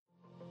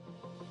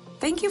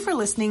Thank you for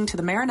listening to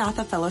the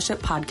Maranatha Fellowship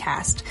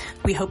podcast.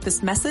 We hope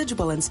this message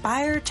will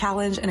inspire,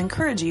 challenge, and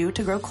encourage you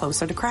to grow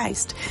closer to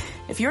Christ.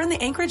 If you're in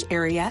the Anchorage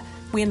area,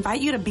 we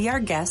invite you to be our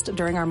guest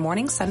during our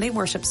morning Sunday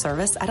worship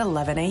service at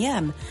 11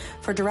 a.m.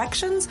 For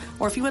directions,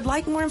 or if you would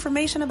like more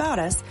information about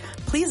us,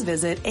 please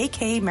visit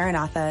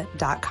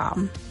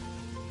akmaranatha.com.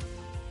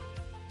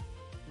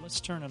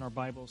 Let's turn in our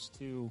Bibles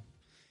to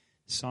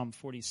Psalm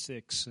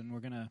 46, and we're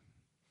gonna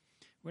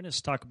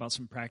just talk about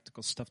some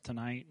practical stuff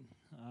tonight.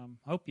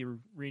 I hope you're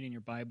reading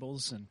your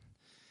Bibles and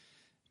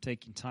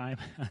taking time.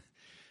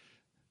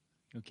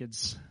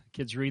 Kids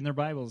reading their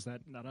Bibles,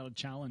 that ought to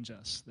challenge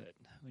us, that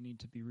we need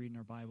to be reading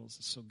our Bibles.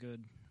 It's so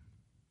good.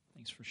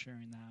 Thanks for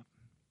sharing that.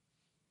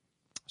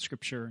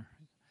 Scripture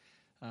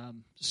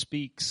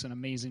speaks in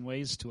amazing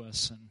ways to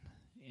us,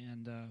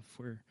 and if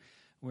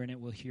we're in it,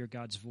 we'll hear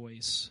God's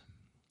voice.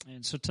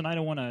 And so tonight I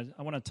want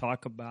to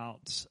talk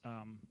about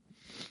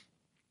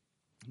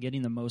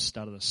getting the most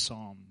out of the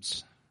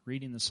Psalms,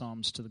 reading the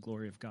Psalms to the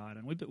glory of God.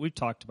 And we've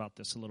talked about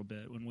this a little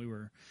bit when we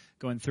were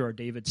going through our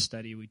David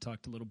study. We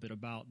talked a little bit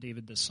about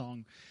David, the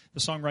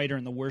songwriter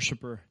and the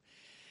worshiper.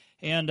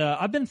 And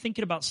I've been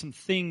thinking about some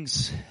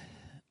things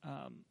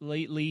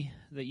lately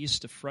that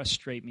used to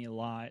frustrate me a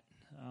lot.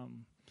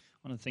 One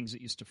of the things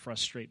that used to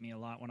frustrate me a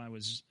lot when I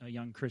was a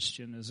young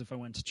Christian is if I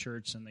went to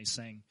church and they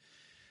sang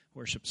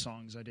worship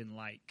songs I didn't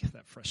like.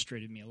 That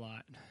frustrated me a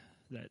lot,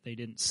 that they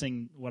didn't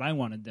sing what I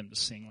wanted them to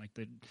sing. Like,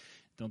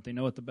 don't they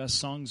know what the best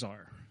songs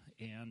are?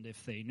 And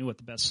if they knew what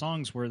the best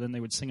songs were, then they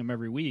would sing them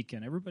every week,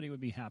 and everybody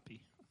would be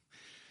happy.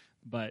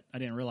 But I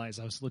didn't realize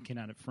I was looking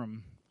at it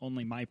from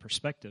only my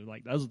perspective.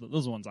 Like, those are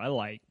the ones I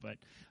like, but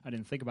I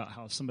didn't think about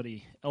how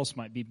somebody else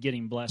might be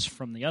getting blessed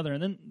from the other.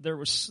 And then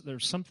there's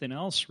something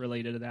else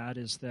related to that,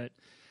 is that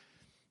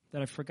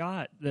I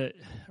forgot that,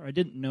 or I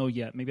didn't know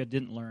yet, maybe I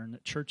didn't learn,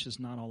 that church is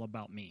not all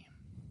about me.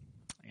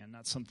 And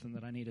that's something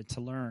that I needed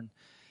to learn.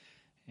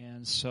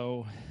 And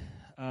so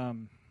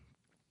the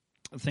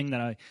thing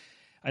that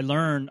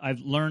I've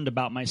learned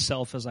about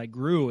myself as I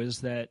grew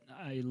is that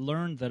I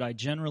learned that I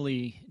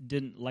generally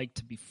didn't like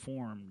to be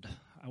formed.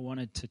 I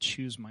wanted to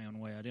choose my own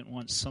way. I didn't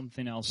want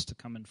something else to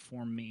come and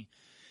form me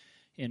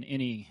in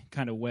any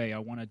kind of way. I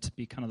wanted to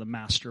be kind of the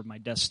master of my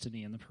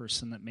destiny and the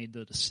person that made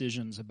the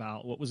decisions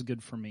about what was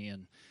good for me.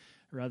 And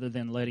rather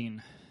than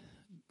letting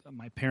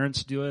my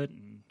parents do it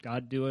and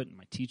God do it and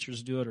my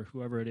teachers do it or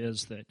whoever it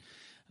is that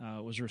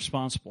was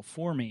responsible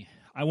for me,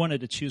 I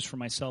wanted to choose for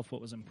myself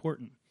what was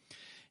important.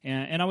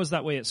 And I was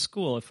that way at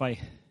school. If I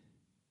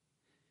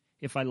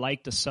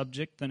liked a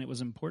subject, then it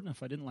was important.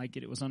 If I didn't like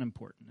it, it was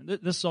unimportant. And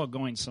this is all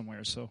going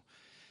somewhere, so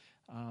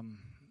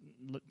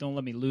don't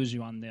let me lose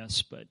you on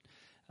this. But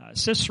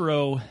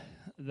Cicero,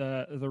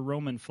 the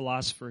Roman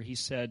philosopher, he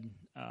said,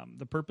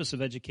 the purpose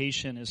of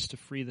education is to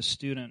free the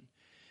student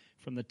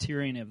from the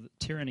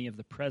tyranny of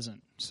the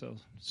present. So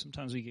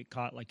sometimes we get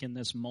caught like in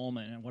this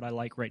moment and what I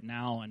like right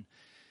now, and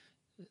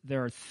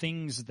there are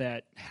things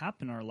that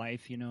happen in our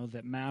life,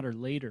 that matter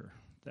later,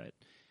 that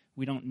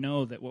we don't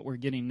know that what we're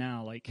getting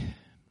now. Like,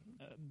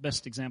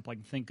 best example I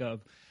can think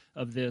of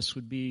this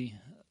would be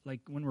like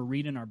when we're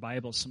reading our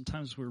Bible.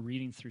 Sometimes we're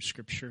reading through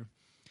Scripture,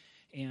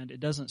 and it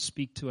doesn't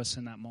speak to us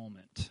in that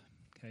moment.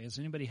 Okay, has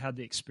anybody had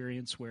the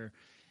experience where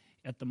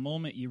at the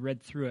moment you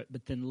read through it,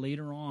 but then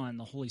later on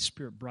the Holy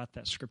Spirit brought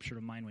that Scripture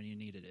to mind when you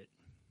needed it?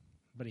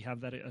 Anybody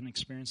have an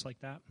experience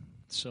like that?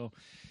 So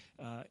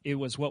it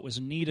was what was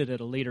needed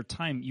at a later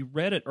time. You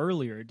read it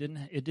earlier. It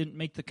didn't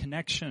make the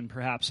connection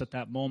perhaps at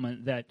that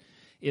moment that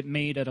it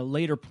made at a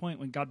later point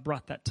when God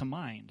brought that to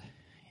mind.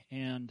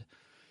 And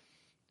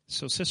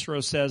so Cicero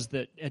says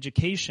that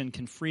education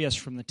can free us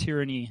from the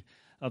tyranny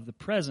of the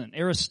present.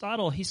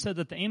 Aristotle, he said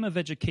that the aim of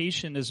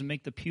education is to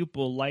make the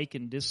pupil like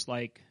and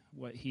dislike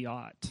what he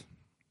ought.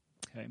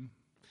 Okay. In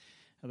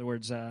other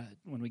words,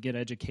 when we get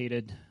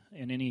educated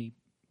in any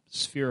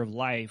sphere of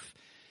life,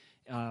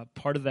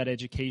 part of that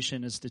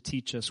education is to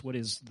teach us what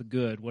is the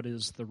good, what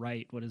is the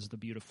right, what is the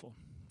beautiful.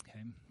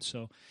 Okay,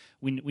 so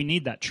we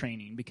need that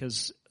training,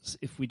 because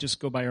if we just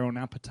go by our own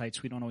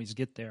appetites, we don't always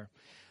get there.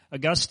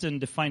 Augustine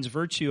defines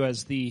virtue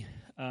as the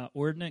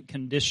ordinate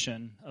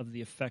condition of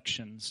the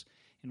affections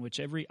in which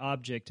every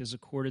object is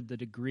accorded the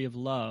degree of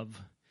love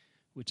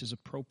which is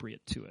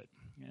appropriate to it.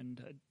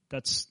 And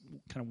that's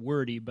kind of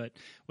wordy, but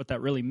what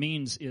that really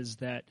means is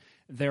that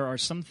there are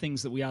some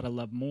things that we ought to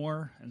love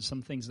more and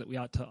some things that we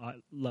ought to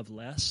love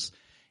less,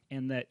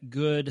 and that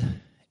good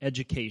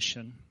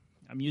education,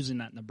 I'm using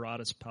that in the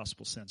broadest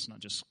possible sense, not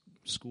just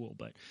school,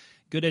 but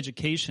good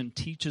education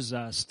teaches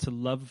us to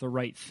love the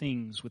right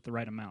things with the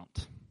right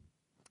amount.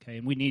 Okay,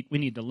 and we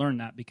need to learn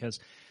that, because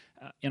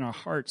in our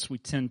hearts we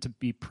tend to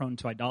be prone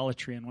to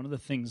idolatry, and one of the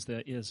things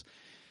that is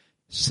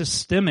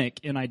systemic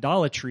in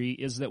idolatry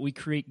is that we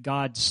create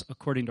gods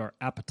according to our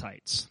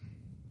appetites.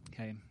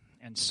 Okay,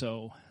 and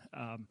so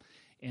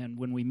and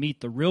when we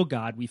meet the real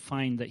God, we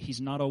find that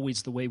He's not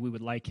always the way we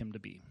would like Him to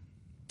be,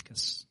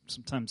 because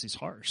sometimes He's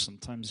harsh,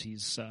 sometimes He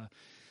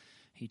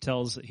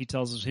tells us He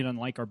doesn't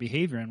like our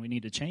behavior and we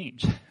need to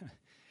change.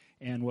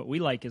 And what we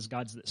like is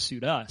gods that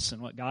suit us.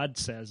 And what God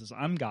says is,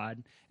 I'm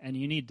God, and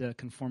you need to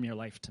conform your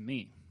life to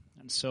me.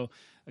 And so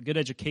a good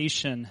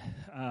education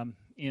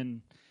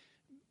in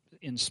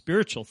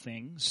spiritual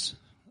things,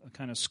 a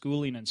kind of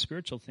schooling in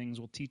spiritual things,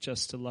 will teach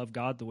us to love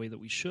God the way that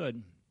we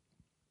should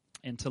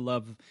and to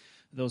love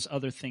those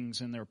other things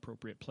in their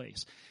appropriate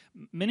place.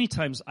 Many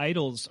times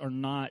idols are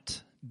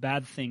not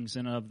bad things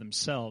in and of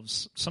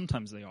themselves.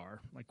 Sometimes they are,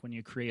 like when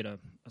you create a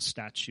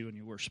statue and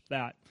you worship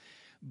that.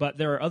 But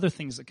there are other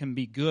things that can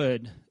be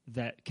good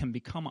that can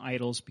become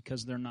idols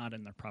because they're not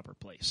in their proper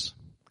place.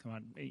 Come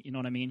on, you know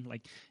what I mean?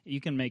 Like, you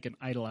can make an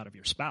idol out of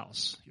your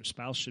spouse. Your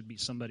spouse should be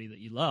somebody that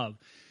you love,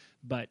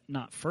 but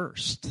not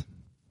first.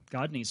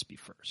 God needs to be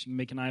first. You can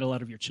make an idol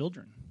out of your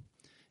children,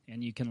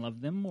 and you can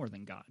love them more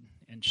than God.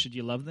 And should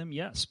you love them?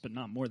 Yes, but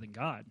not more than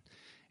God.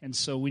 And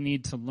so we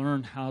need to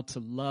learn how to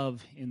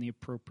love in the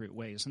appropriate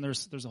ways. And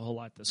there's a whole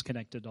lot that's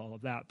connected to all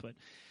of that. But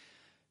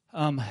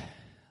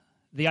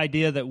the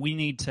idea that we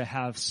need to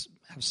have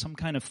some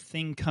kind of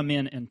thing come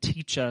in and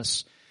teach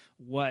us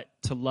what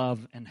to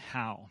love and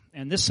how.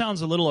 And this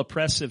sounds a little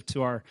oppressive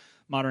to our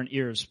modern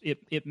ears.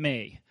 It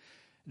may.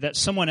 That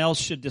someone else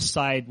should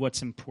decide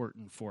what's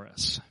important for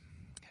us.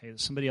 Okay,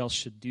 somebody else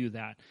should do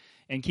that.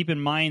 And keep in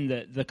mind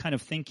that the kind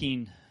of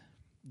thinking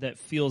that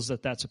feels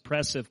that that's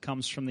oppressive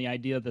comes from the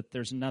idea that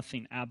there's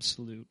nothing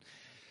absolute,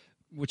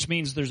 which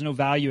means there's no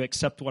value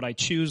except what I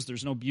choose.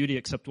 There's no beauty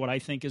except what I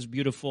think is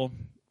beautiful.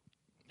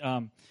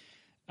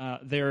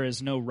 There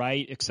is no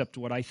right except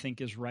what I think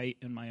is right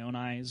in my own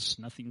eyes.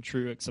 Nothing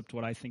true except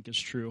what I think is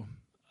true.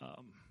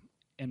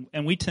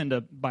 And we tend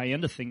to buy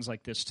into things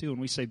like this too.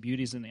 When we say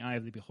beauty is in the eye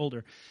of the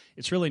beholder,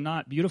 it's really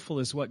not. Beautiful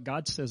is what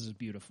God says is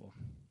beautiful.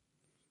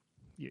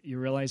 You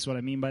realize what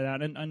I mean by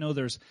that? And I know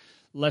there's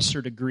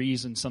lesser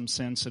degrees in some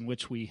sense in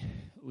which we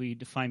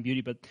define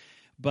beauty,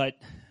 but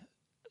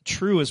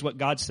true is what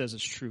God says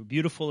is true.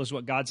 Beautiful is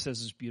what God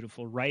says is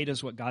beautiful. Right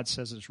is what God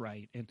says is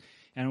right.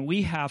 And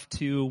we have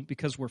to,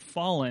 because we're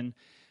fallen,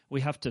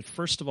 we have to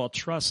first of all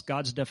trust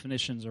God's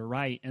definitions are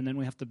right, and then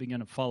we have to begin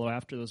to follow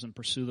after those and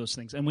pursue those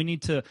things. And we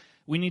need to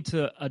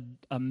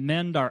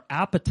amend our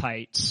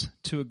appetites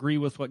to agree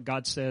with what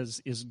God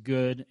says is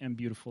good and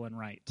beautiful and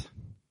right.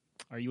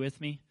 Are you with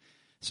me?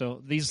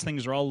 So these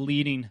things are all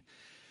leading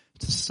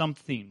to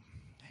something.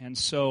 And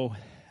so,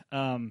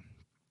 that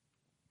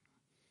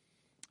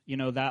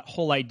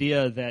whole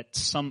idea that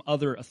some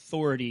other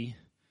authority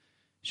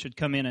should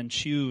come in and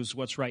choose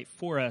what's right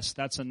for us,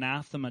 that's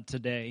anathema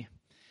today.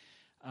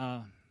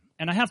 And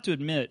I have to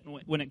admit,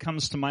 when it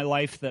comes to my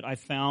life, that I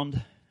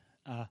found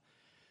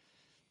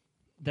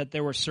that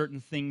there were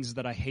certain things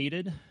that I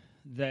hated,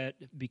 that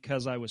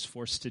because I was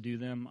forced to do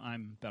them,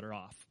 I'm better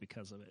off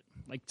because of it.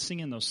 Like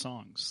singing those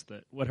songs,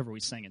 that whatever we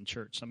sang in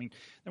church. I mean,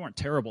 they weren't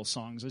terrible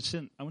songs.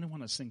 I wouldn't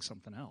want to sing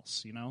something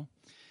else,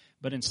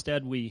 But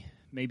instead I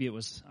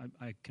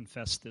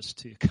confessed this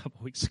to you a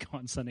couple weeks ago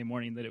on Sunday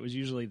morning, that it was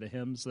usually the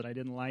hymns that I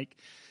didn't like.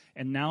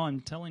 And now I'm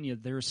telling you,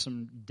 there's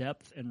some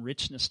depth and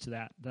richness to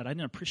that I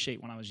didn't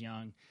appreciate when I was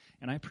young,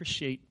 and I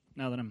appreciate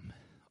now that I'm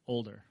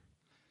older.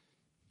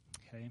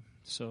 Okay?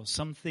 So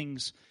some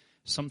things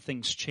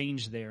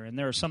change there. And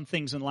there are some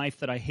things in life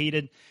that I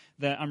hated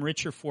that I'm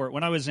richer for.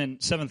 When I was in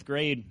 7th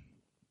grade,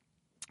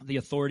 the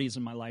authorities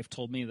in my life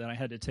told me that I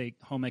had to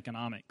take home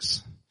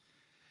economics.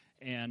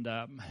 And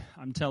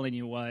I'm telling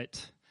you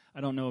what,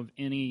 I don't know of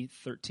any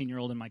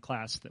 13-year-old in my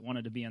class that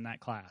wanted to be in that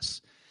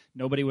class.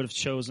 Nobody would have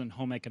chosen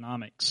home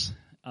economics.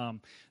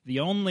 The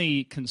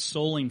only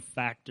consoling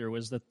factor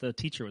was that the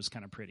teacher was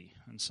kind of pretty.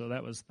 And so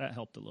that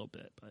helped a little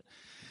bit.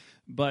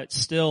 But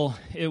still,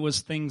 it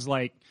was things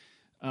like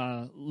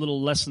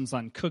little lessons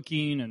on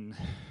cooking and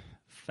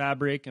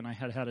fabric, and I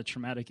had a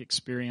traumatic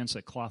experience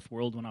at Cloth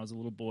World when I was a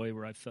little boy,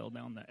 where I fell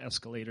down the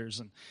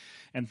escalators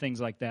and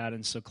things like that.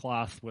 And so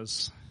cloth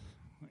was,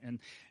 and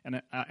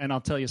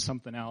I'll tell you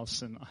something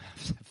else, and I'll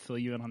have to fill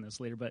you in on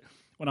this later. But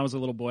when I was a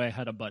little boy, I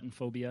had a button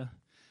phobia,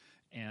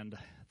 and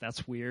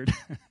that's weird.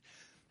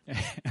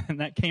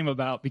 And that came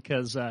about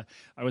because I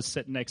was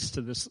sitting next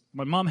to this.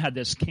 My mom had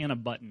this can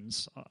of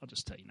buttons. I'll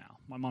just tell you now.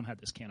 My mom had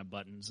this can of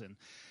buttons, and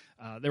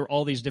there were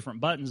all these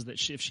different buttons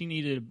that if she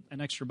needed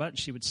an extra button,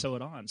 she would sew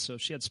it on. So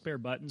if she had spare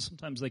buttons,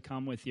 sometimes they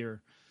come with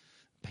your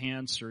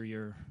pants or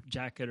your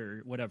jacket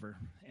or whatever.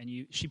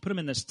 And she put them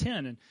in this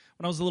tin. And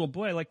when I was a little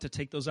boy, I liked to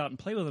take those out and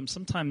play with them.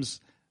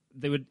 Sometimes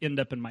they would end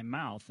up in my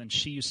mouth. And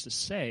she used to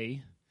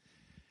say,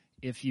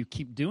 if you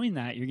keep doing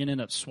that, you're going to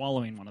end up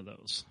swallowing one of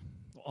those.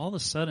 All of a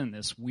sudden,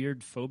 this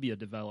weird phobia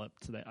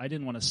developed that I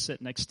didn't want to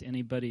sit next to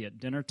anybody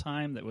at dinner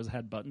time that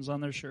had buttons on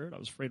their shirt. I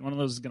was afraid one of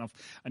those was going to.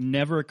 It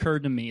never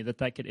occurred to me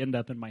that could end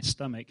up in my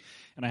stomach,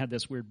 and I had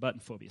this weird button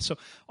phobia. So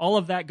all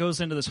of that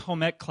goes into this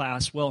home ec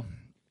class. Well,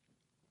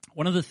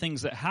 one of the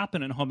things that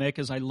happened in home ec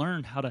is I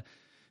learned how to.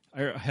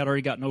 I had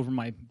already gotten over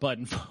my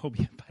button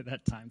phobia by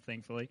that time,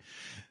 thankfully.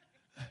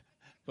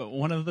 But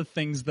one of the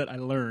things that I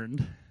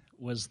learned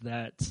was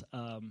that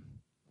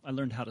I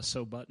learned how to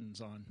sew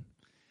buttons on.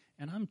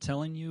 And I'm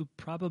telling you, it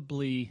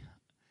probably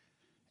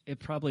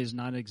is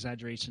not an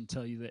exaggeration to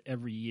tell you that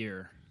every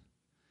year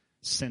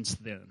since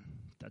then,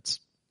 That's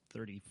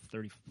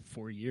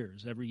 34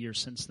 years. Every year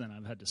since then,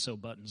 I've had to sew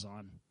buttons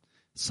on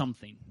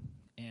something.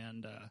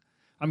 And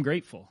I'm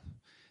grateful.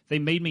 They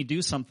made me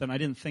do something I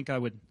didn't think I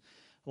would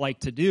like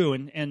to do.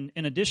 And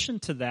in addition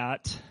to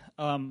that,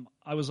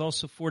 I was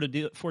also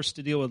forced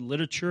to deal with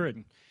literature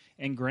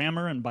and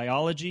grammar and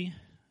biology.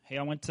 Hey,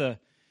 I went to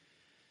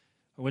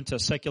a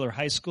secular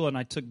high school, and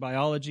I took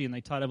biology, and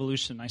they taught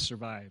evolution, and I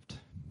survived.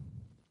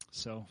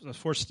 So I was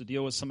forced to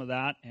deal with some of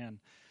that, and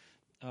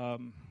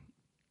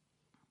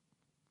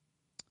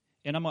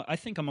I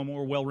think I'm a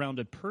more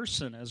well-rounded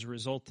person as a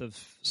result of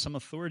some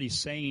authority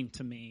saying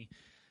to me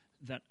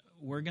that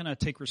we're going to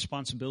take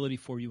responsibility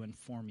for you and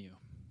form you,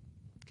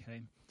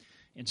 okay?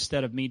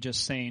 Instead of me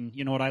just saying,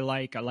 you know what I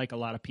like? I like a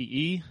lot of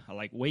PE. I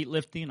like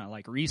weightlifting. I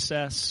like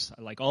recess.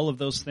 I like all of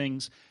those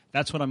things.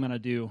 That's what I'm going to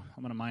do.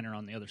 I'm going to minor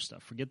on the other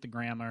stuff. Forget the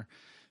grammar.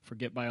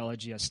 Forget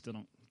biology. I still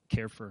don't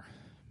care for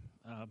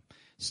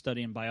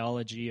studying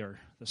biology or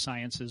the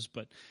sciences,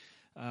 but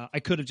I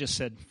could have just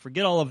said,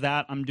 forget all of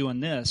that, I'm doing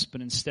this,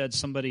 but instead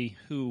somebody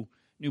who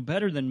knew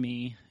better than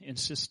me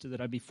insisted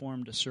that I be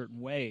formed a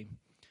certain way,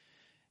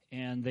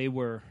 and they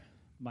were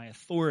my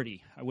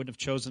authority. I wouldn't have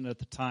chosen it at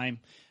the time,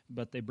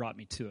 but they brought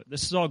me to it.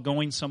 This is all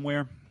going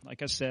somewhere,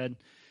 like I said.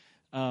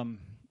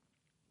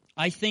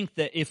 I think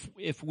that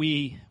if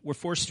we were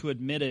forced to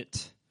admit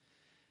it,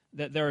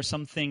 that there are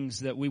some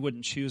things that we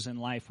wouldn't choose in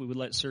life. We would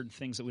let certain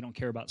things that we don't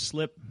care about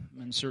slip,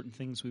 and certain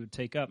things we would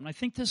take up. And I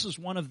think this is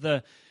one of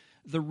the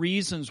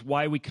reasons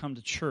why we come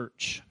to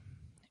church.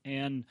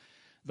 And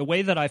the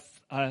way that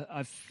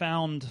I've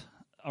found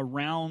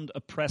around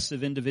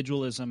oppressive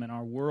individualism in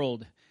our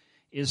world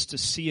is to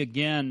see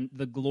again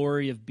the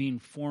glory of being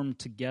formed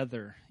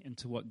together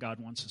into what God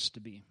wants us to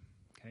be.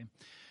 Okay?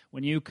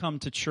 When you come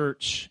to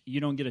church,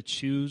 you don't get to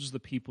choose the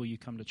people you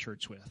come to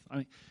church with.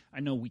 I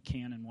know we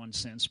can in one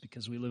sense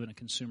because we live in a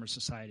consumer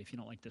society. If you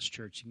don't like this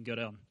church, you can go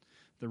down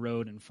the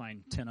road and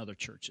find 10 other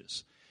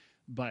churches.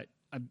 But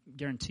I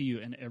guarantee you,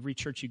 in every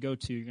church you go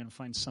to, you're going to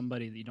find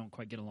somebody that you don't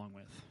quite get along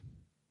with.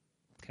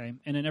 Okay?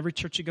 And in every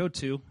church you go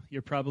to,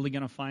 you're probably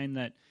going to find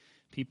that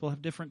people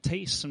have different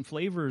tastes and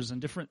flavors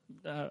and different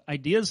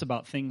ideas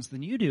about things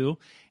than you do.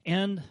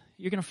 And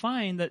you're going to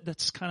find that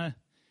that's kind of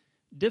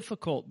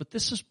difficult. But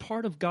this is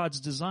part of God's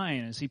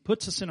design, as He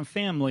puts us in a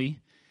family,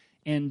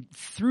 and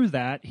through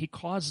that, He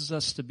causes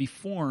us to be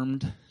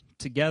formed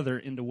together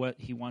into what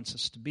He wants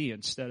us to be.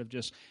 Instead of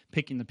just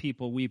picking the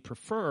people we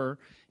prefer,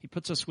 He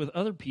puts us with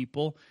other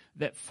people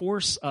that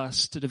force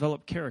us to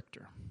develop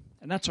character.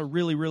 And that's a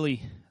really, really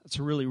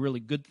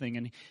good thing.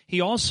 And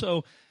He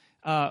also,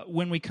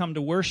 when we come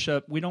to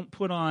worship, we don't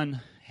put on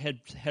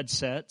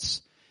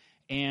headsets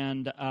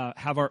and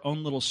have our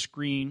own little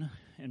screen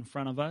in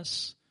front of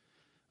us.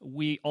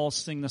 We all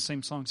sing the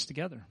same songs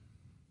together.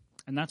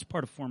 And that's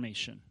part of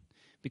formation,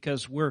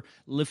 because we're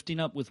lifting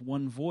up with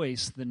one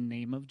voice the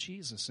name of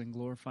Jesus and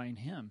glorifying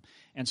Him.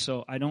 And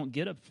so I don't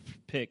get to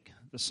pick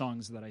the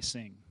songs that I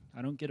sing.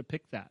 I don't get to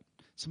pick that.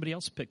 Somebody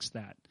else picks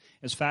that.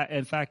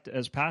 In fact,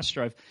 as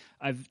pastor,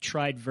 I've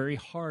tried very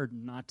hard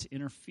not to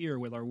interfere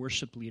with our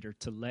worship leader,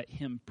 to let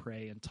him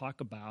pray and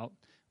talk about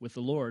with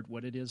the Lord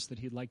what it is that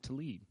He'd like to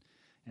lead.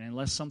 And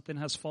unless something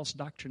has false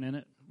doctrine in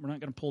it, we're not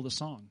going to pull the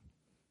song.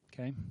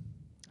 Okay?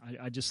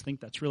 I just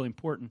think that's really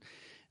important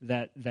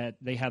that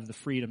they have the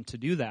freedom to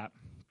do that.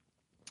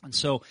 And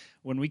so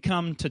when we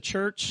come to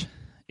church,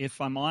 if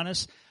I'm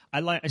honest,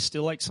 I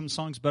still like some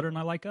songs better than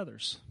I like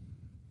others.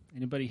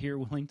 Anybody here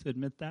willing to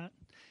admit that?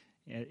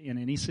 In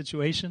any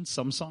situation,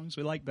 some songs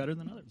we like better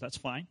than others. That's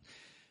fine.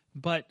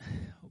 But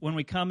when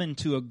we come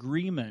into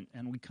agreement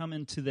and we come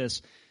into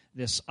this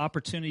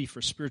opportunity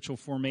for spiritual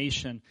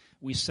formation,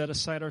 we set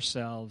aside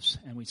ourselves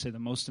and we say the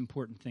most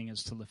important thing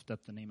is to lift up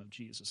the name of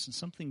Jesus. And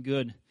something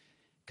good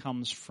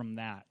comes from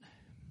that.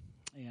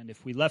 And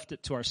if we left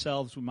it to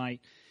ourselves, we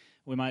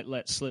might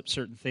let slip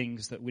certain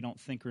things that we don't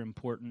think are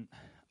important.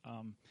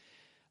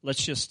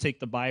 Let's just take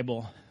the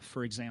Bible,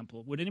 for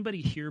example. Would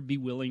anybody here be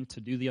willing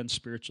to do the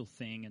unspiritual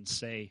thing and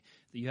say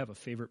that you have a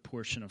favorite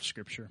portion of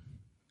Scripture?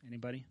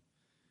 Anybody?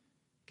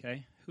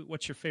 Okay.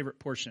 What's your favorite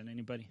portion?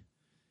 Anybody?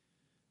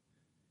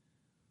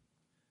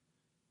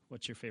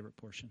 What's your favorite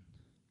portion?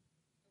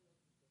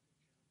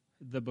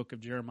 The book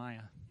of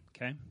Jeremiah.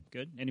 Okay,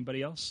 good.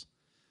 Anybody else?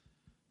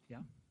 Yeah,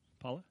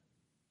 Paula?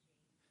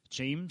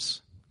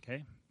 James.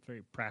 Okay,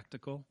 very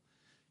practical.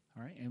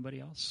 All right, anybody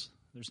else?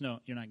 You're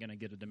not going to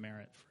get a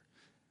demerit.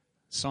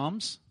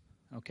 Psalms.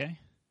 Okay.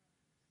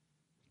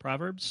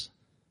 Proverbs.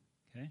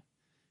 Okay.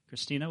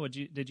 Christina,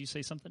 did you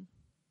say something?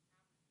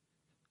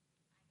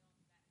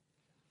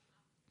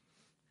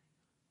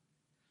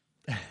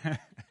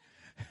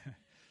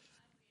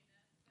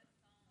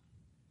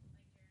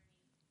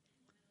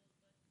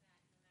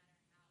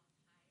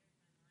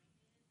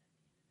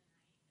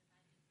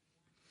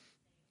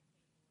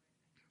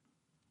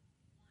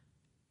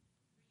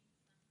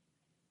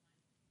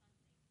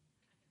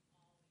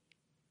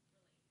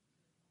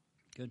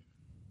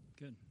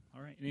 Good.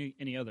 All right.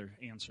 Any other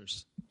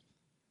answers?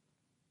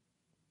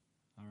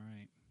 All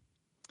right.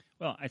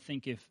 Well, I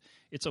think if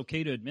it's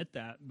okay to admit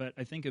that, but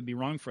I think it'd be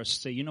wrong for us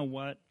to say, you know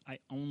what, I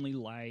only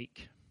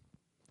like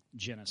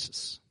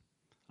Genesis.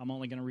 I'm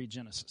only going to read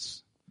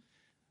Genesis.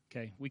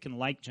 Okay, we can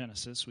like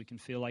Genesis, we can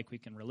feel like we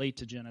can relate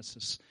to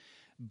Genesis,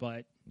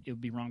 but it would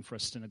be wrong for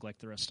us to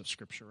neglect the rest of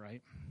Scripture,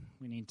 right?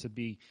 We need to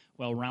be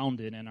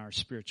well-rounded in our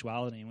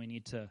spirituality, and we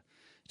need to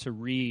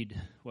read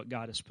what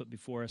God has put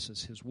before us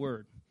as His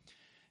Word.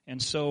 And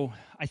so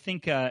I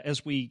think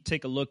as we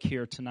take a look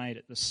here tonight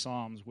at the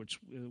Psalms, which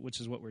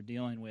is what we're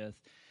dealing with,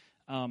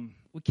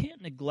 we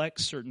can't neglect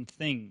certain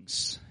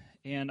things.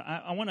 And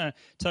I want to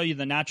tell you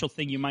the natural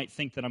thing you might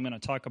think that I'm going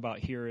to talk about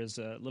here is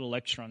a little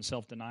lecture on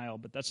self-denial,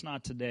 but that's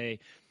not today.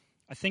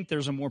 I think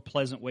there's a more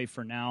pleasant way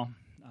for now.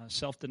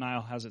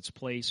 Self-denial has its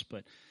place,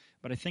 but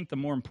I think the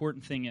more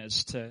important thing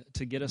is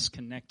to get us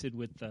connected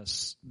with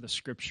the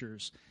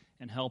Scriptures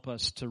and help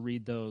us to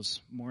read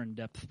those more in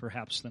depth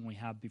perhaps than we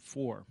have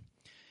before.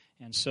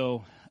 And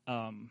so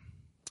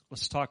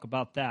let's talk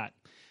about that.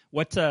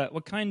 What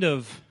kind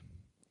of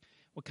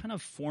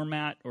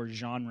format or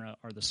genre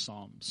are the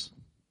Psalms?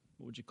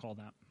 What would you call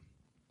that?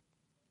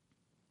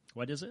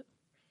 What is it?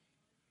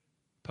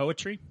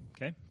 Poetry,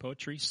 okay.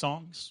 Poetry,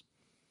 songs,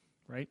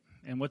 right?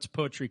 And what's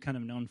poetry kind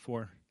of known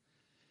for?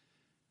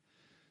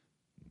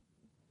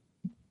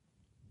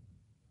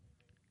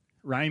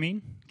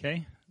 Rhyming,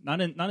 okay. Not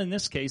in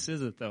this case,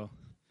 is it though?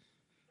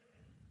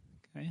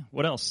 Okay.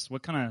 What else?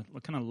 What kind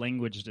of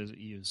language does it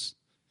use?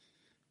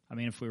 I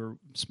mean, if we were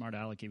smart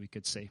alecky, we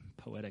could say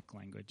poetic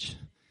language.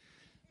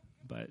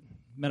 But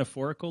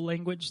metaphorical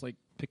language, like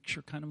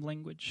picture kind of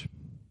language,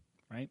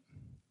 right?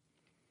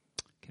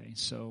 Okay,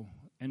 so,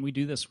 and we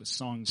do this with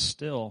songs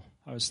still.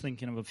 I was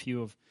thinking of a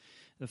few of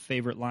the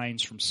favorite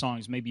lines from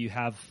songs. Maybe you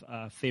have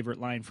a favorite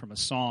line from a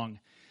song.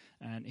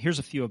 And here's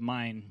a few of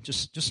mine.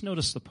 Just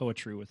notice the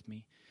poetry with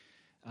me.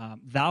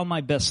 Thou my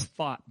best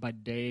thought by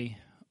day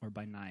or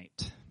by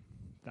night.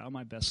 Thou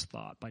my best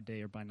thought by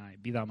day or by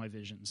night. Be thou my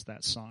visions,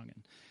 that song.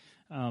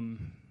 And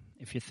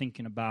if you're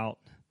thinking about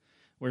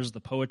where's the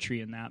poetry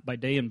in that, by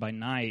day and by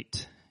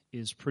night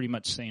is pretty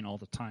much saying all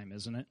the time,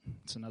 isn't it?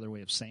 It's another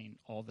way of saying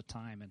all the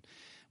time. And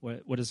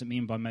what does it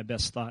mean by my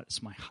best thought?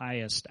 It's my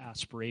highest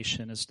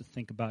aspiration is to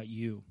think about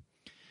you.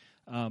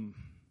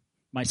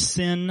 My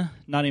sin,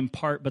 not in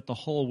part but the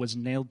whole, was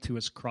nailed to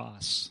his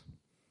cross.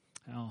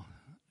 Now,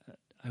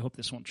 I hope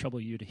this won't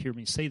trouble you to hear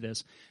me say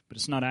this, but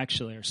it's not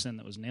actually our sin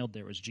that was nailed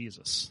there, it was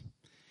Jesus.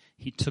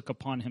 He took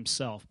upon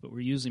himself, but we're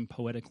using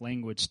poetic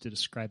language to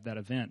describe that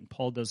event.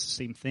 Paul does the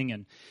same thing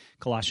in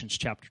Colossians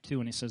chapter 2,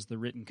 and he says the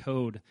written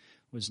code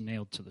was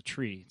nailed to the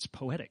tree. It's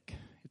poetic.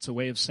 It's a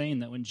way of saying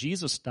that when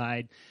Jesus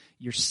died,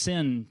 your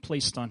sin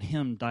placed on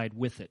him died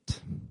with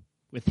it,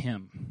 with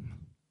him,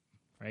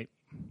 right?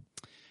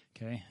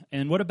 Okay,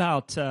 and what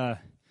about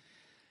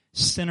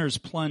sinners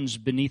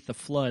plunged beneath the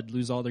flood,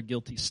 lose all their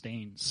guilty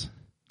stains?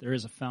 There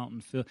is a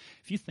fountain filled.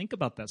 If you think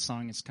about that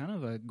song, it's kind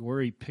of a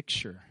gory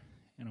picture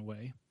in a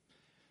way.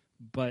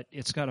 But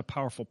it's got a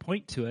powerful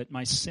point to it.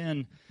 My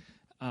sin,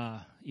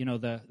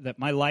 that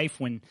my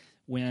life,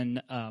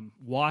 when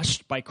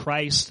washed by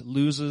Christ,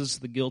 loses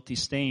the guilty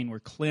stain. We're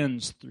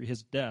cleansed through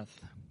his death.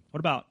 What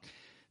about,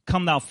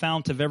 come thou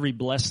fount of every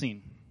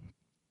blessing?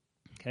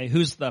 Okay,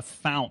 who's the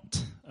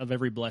fount of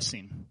every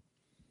blessing?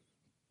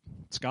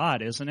 It's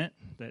God, isn't it?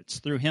 That's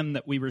through him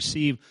that we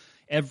receive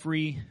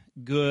every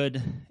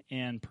good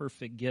and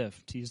perfect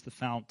gift. He's the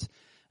fount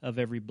of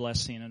every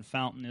blessing, and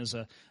fountain is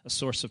a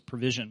source of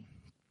provision.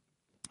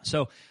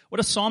 So what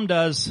a psalm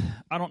does,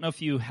 I don't know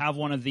if you have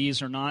one of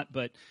these or not,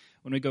 but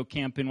when we go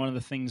camping, one of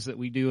the things that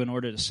we do in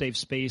order to save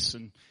space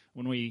and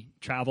when we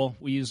travel,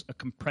 we use a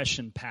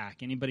compression pack.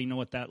 Anybody know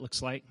what that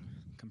looks like?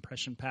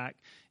 Compression pack.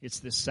 It's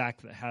this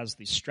sack that has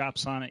these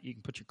straps on it. You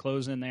can put your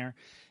clothes in there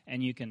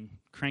and you can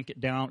crank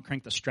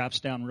the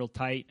straps down real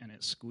tight and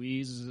it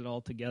squeezes it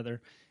all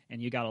together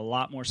and you got a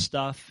lot more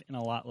stuff in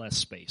a lot less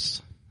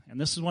space. And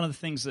this is one of the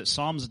things that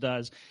Psalms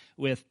does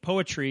with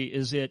poetry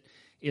is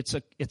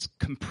it's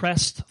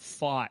compressed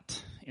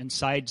thought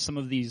inside some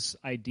of these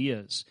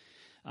ideas.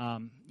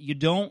 When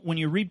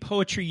you read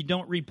poetry, you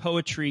don't read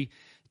poetry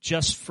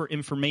just for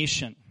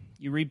information.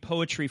 You read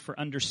poetry for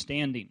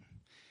understanding.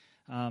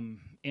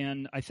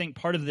 And I think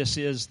part of this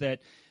is that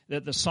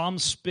the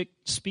Psalms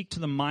speak to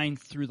the mind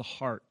through the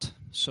heart.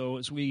 So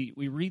as we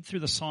read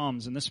through the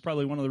Psalms, and this is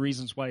probably one of the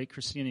reasons why,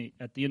 Christina,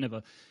 at the end of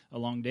a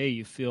long day,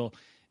 you feel,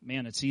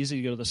 man, it's easy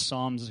to go to the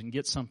Psalms and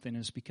get something,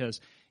 is because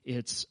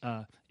it's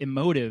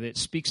emotive. It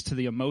speaks to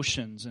the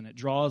emotions, and it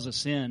draws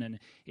us in. And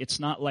it's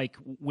not like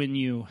when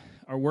you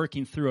are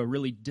working through a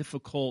really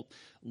difficult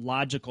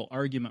logical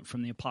argument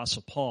from the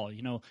Apostle Paul.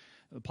 You know,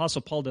 the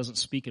Apostle Paul doesn't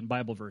speak in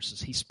Bible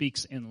verses. He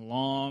speaks in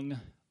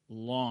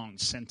long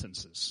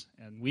sentences,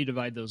 and we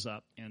divide those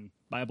up in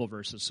Bible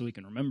verses so we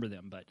can remember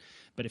them.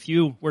 But if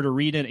you were to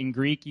read it in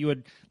Greek, you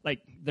would,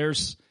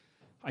 there's,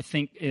 I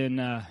think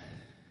in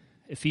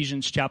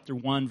Ephesians chapter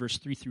 1, verse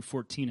 3 through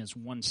 14 is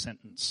one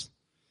sentence.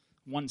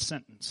 One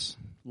sentence.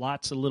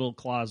 Lots of little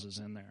clauses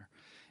in there.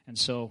 And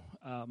so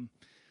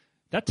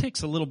that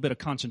takes a little bit of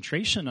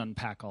concentration to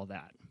unpack all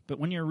that. But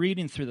when you're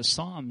reading through the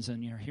Psalms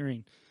and you're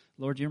hearing,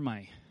 Lord, you're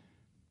my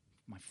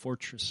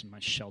fortress and my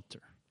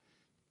shelter.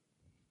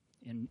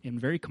 In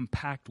very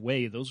compact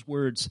way, those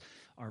words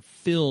are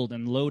filled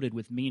and loaded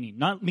with meaning.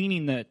 Not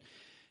meaning that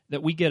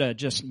we get to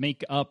just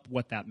make up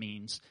what that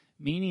means.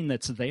 Meaning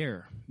that's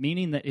there.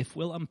 Meaning that if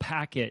we'll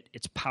unpack it,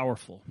 it's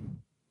powerful.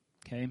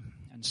 Okay?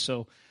 And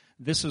so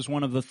this is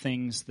one of the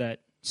things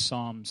that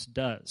Psalms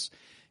does.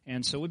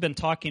 And so we've been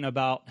talking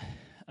about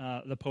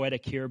the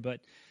poetic here, but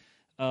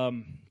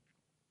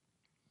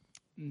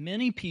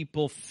many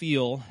people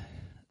feel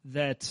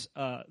that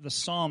the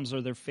Psalms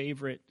are their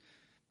favorite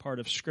part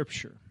of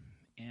Scripture.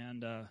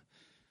 And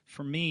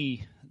for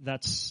me,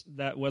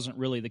 that wasn't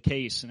really the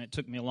case, and it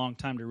took me a long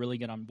time to really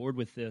get on board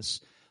with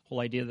this whole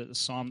idea that the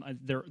Psalm,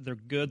 they're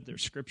good, they're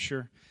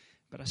Scripture,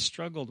 but I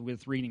struggled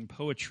with reading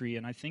poetry,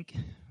 and I think,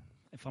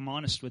 if I'm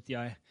honest with you,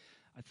 I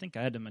think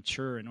I had to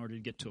mature in order to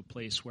get to a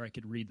place where I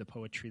could read the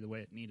poetry the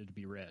way it needed to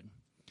be read.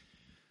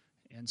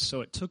 And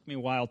so it took me a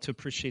while to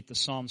appreciate the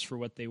Psalms for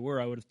what they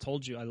were. I would have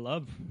told you I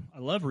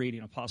love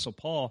reading Apostle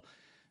Paul.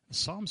 The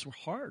Psalms were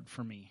hard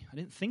for me. I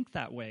didn't think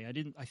that way.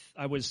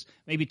 I was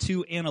maybe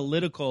too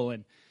analytical,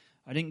 and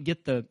I didn't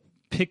get the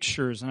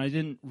pictures, and I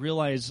didn't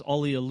realize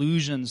all the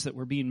allusions that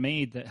were being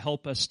made that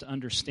help us to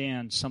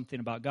understand something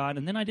about God.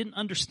 And then I didn't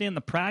understand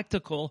the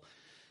practical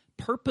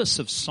purpose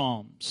of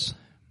Psalms.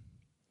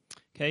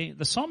 Okay?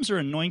 The Psalms are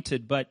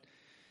anointed, but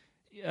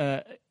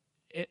they're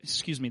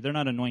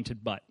not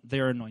anointed, but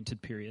they're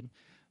anointed, period.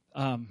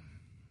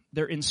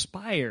 They're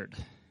inspired.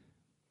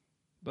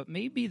 But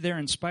maybe they're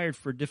inspired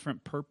for a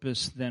different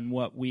purpose than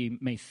what we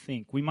may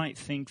think. We might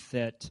think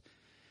that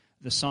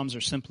the Psalms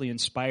are simply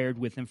inspired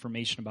with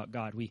information about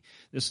God.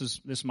 This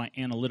is my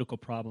analytical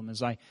problem,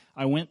 is I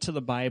went to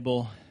the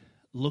Bible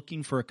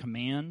looking for a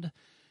command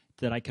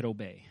that I could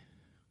obey.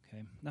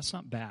 Okay? That's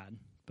not bad,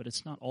 but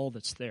it's not all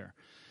that's there.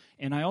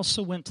 And I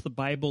also went to the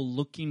Bible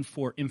looking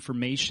for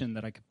information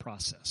that I could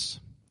process.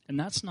 And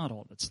that's not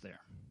all that's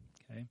there.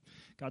 Okay?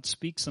 God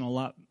speaks in a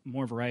lot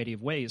more variety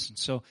of ways. And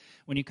so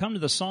when you come to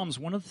the Psalms,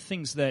 one of the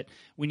things that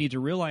we need to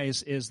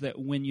realize is that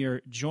when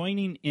you're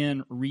joining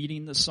in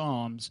reading the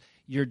Psalms,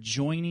 you're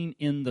joining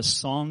in the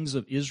songs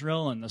of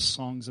Israel and the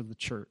songs of the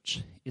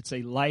church. It's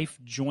a life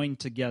joined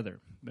together.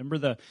 Remember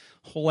the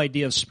whole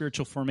idea of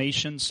spiritual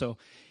formation? So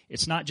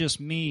it's not just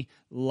me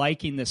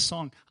liking this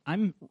song.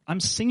 I'm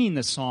singing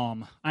this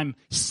psalm. I'm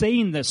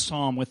saying this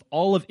psalm with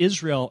all of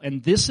Israel,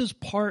 and this is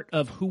part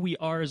of who we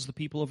are as the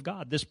people of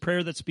God. This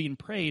prayer that's being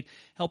prayed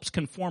helps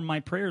conform my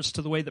prayers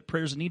to the way that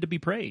prayers need to be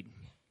prayed,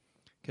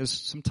 because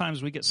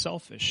sometimes we get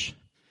selfish.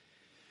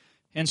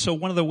 And so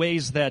one of the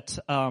ways that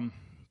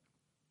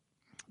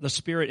the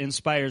Spirit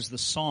inspires the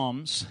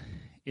Psalms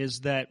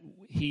is that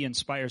He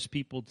inspires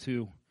people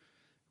to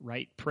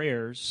write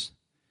prayers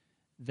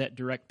that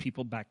direct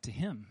people back to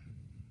Him.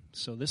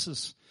 So this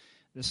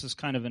is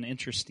kind of an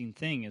interesting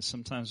thing, is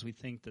sometimes we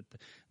think that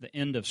the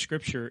end of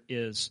Scripture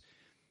is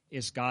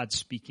God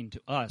speaking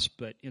to us.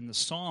 But in the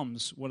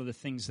Psalms, one of the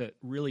things that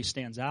really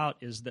stands out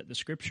is that the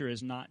Scripture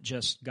is not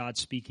just God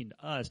speaking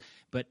to us,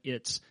 but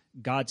it's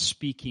God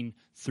speaking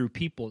through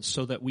people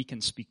so that we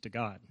can speak to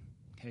God.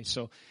 Okay,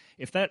 so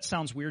if that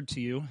sounds weird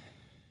to you,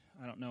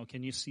 I don't know,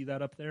 can you see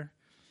that up there?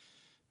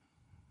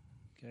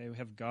 Okay, we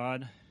have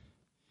God.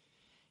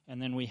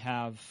 And then we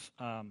have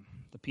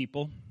the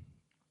people.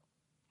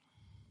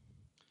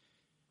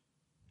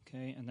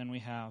 Okay, and then we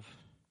have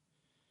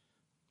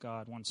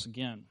God once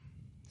again.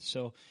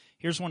 So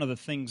here's one of the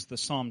things the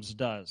Psalms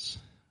does.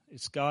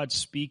 It's God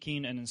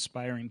speaking and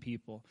inspiring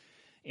people.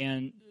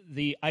 And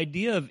the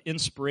idea of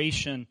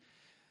inspiration,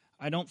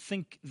 I don't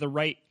think the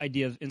right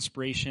idea of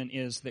inspiration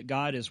is that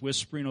God is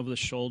whispering over the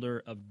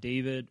shoulder of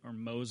David or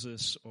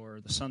Moses or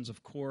the sons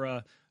of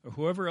Korah or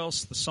whoever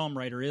else the psalm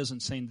writer is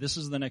and saying, this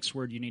is the next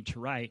word you need to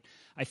write.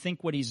 I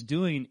think what he's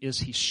doing is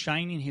he's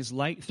shining his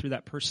light through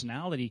that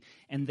personality,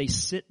 and they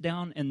sit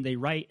down and they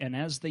write, and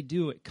as they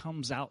do, it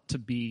comes out to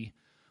be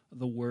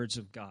the words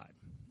of God.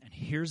 And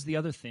here's the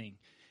other thing,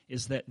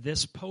 is that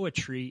this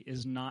poetry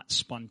is not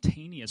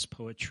spontaneous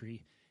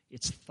poetry.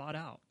 It's thought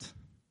out.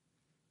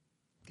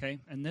 Okay,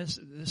 and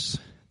this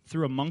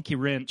threw a monkey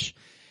wrench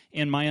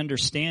in my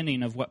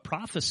understanding of what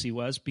prophecy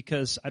was,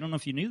 because I don't know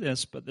if you knew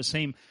this, but the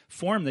same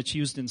form that's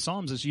used in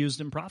Psalms is used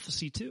in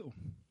prophecy too.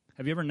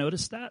 Have you ever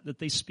noticed that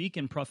they speak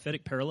in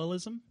prophetic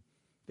parallelism?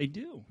 They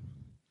do.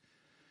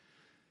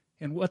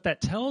 And what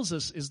that tells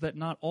us is that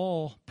not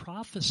all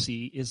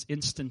prophecy is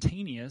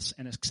instantaneous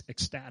and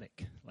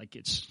ecstatic. Like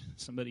it's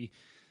somebody,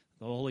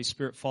 the Holy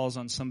Spirit falls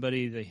on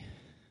somebody,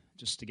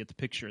 just to get the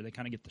picture, they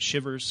kind of get the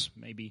shivers.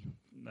 Maybe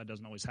that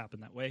doesn't always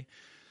happen that way.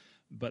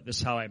 But this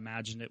is how I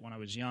imagined it when I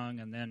was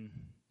young. And then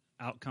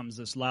out comes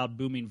this loud,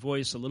 booming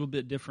voice, a little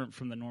bit different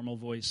from the normal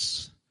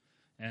voice,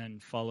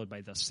 and followed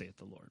by, thus saith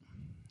the Lord.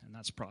 And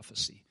that's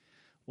prophecy.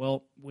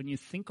 Well, when you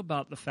think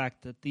about the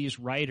fact that these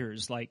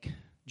writers, like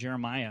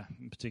Jeremiah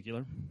in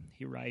particular,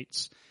 he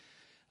writes,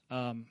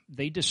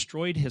 they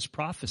destroyed his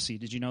prophecy.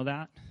 Did you know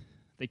that?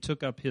 They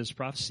took up his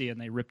prophecy and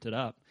they ripped it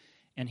up.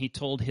 And he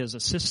told his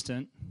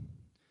assistant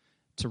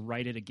to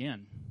write it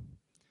again.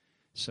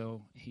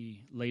 So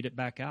he laid it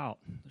back out.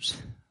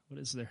 What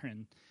is there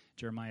in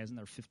Jeremiah? Isn't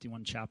there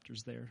 51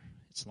 chapters there?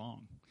 It's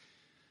long.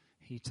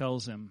 He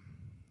tells him,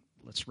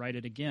 let's write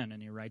it again,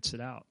 and he writes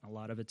it out. A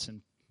lot of it's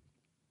in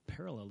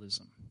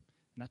parallelism,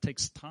 and that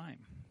takes time.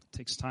 It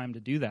takes time to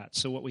do that.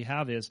 So what we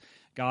have is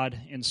God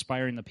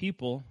inspiring the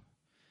people,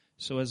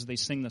 so as they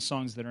sing the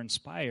songs that are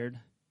inspired,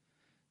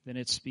 then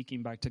it's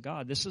speaking back to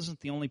God. This isn't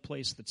the only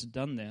place that's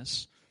done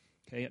this.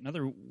 Okay,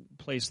 another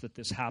place that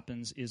this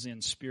happens is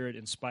in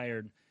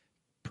Spirit-inspired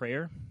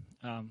prayer,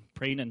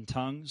 praying in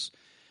tongues.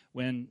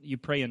 When you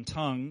pray in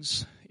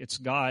tongues, it's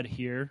God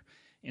here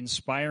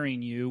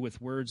inspiring you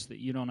with words that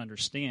you don't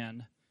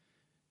understand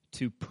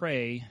to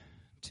pray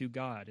to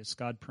God. It's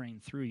God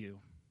praying through you.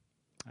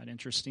 Isn't that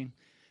interesting?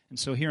 And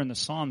so here in the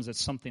Psalms, it's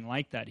something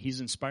like that.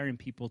 He's inspiring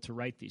people to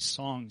write these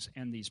songs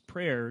and these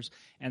prayers,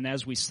 and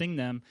as we sing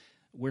them,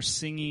 we're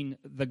singing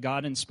the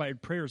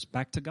God-inspired prayers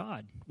back to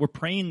God. We're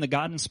praying the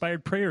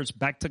God-inspired prayers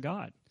back to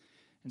God.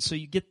 And so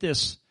you get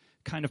this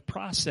kind of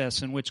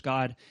process in which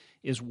God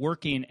is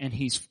working, and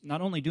he's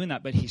not only doing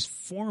that, but he's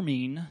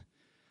forming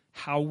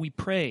how we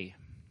pray.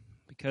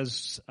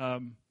 Because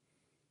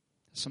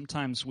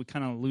sometimes we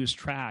kind of lose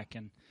track,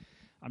 and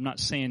I'm not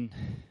saying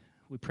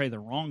we pray the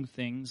wrong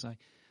things.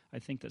 I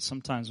think that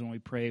sometimes when we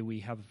pray, we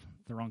have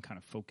the wrong kind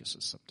of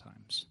focuses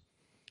sometimes.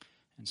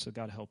 And so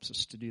God helps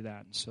us to do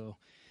that. And so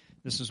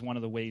this is one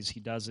of the ways he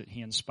does it.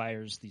 He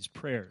inspires these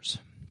prayers.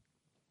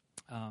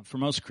 For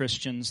most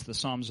Christians, the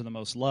Psalms are the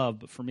most loved,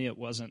 but for me it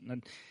wasn't.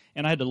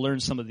 And I had to learn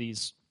some of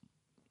these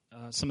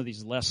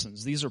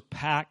lessons. These are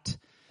packed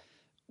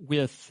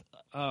with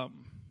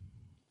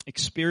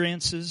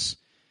experiences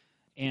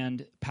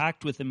and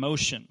packed with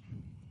emotion.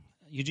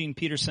 Eugene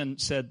Peterson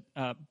said,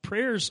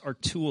 prayers are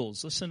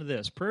tools. Listen to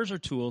this. Prayers are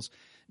tools,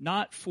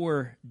 not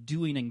for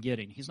doing and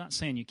getting. He's not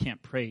saying you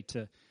can't pray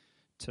to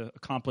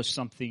accomplish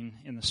something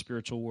in the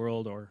spiritual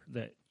world, or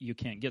that you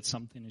can't get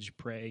something as you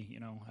pray.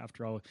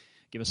 After all,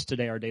 give us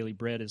today our daily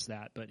bread is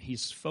that. But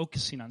he's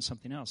focusing on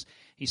something else.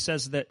 He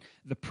says that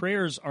the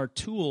prayers are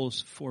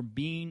tools for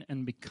being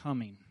and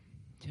becoming.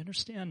 Do you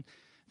understand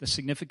the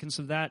significance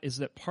of that? Is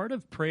that part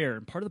of prayer,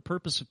 and part of the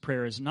purpose of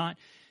prayer is not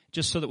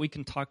just so that we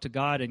can talk to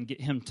God and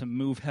get him to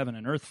move heaven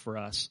and earth for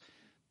us.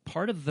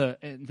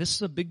 And this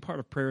is a big part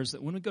of prayer, is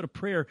that when we go to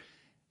prayer,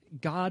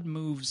 God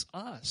moves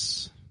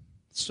us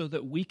so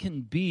that we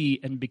can be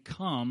and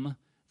become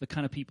the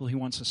kind of people he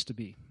wants us to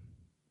be.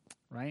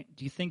 Right?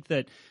 Do you think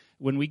that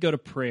when we go to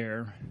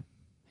prayer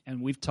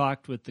and we've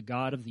talked with the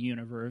God of the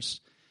universe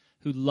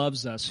who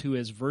loves us, who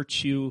is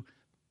virtue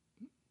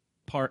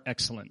par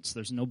excellence,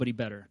 there's nobody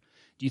better,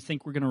 do you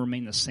think we're going to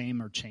remain the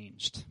same or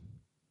changed?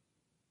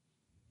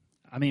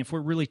 I mean, if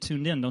we're really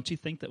tuned in, don't you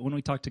think that when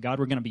we talk to God,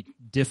 we're going to be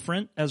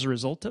different as a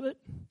result of it?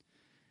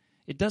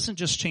 It doesn't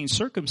just change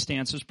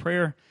circumstances.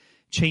 Prayer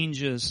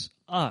changes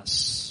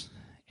us.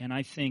 And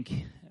I think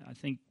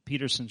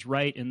Peterson's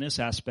right in this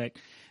aspect,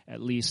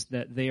 at least,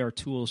 that they are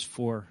tools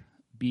for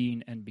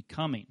being and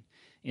becoming.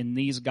 In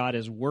these, God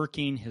is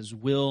working his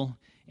will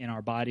in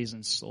our bodies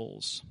and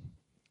souls.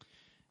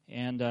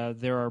 And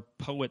there are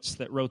poets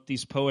that wrote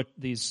these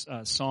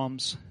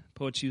psalms.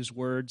 Poets use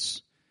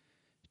words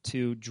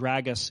to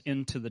drag us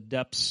into the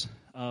depths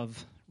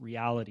of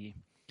reality.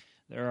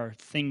 There are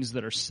things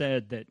that are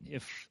said that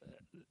if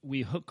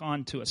we hook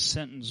on to a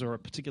sentence or a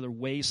particular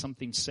way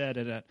something's said,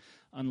 it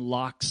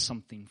unlocks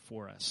something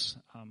for us.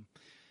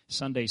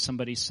 Sunday,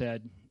 somebody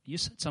said, you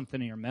said something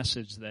in your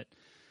message that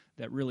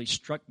really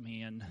struck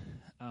me, and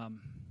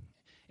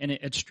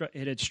it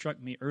had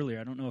struck me earlier.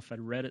 I don't know if I'd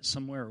read it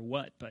somewhere or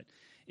what, but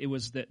it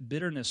was that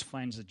bitterness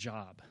finds a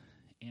job.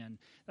 And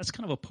that's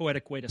kind of a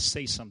poetic way to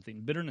say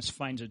something. Bitterness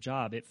finds a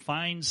job. It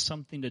finds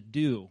something to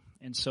do.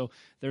 And so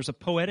there's a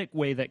poetic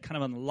way that kind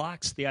of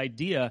unlocks the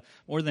idea,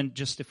 more than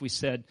just if we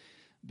said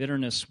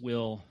bitterness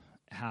will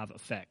have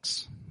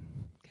effects.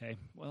 Okay,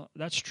 well,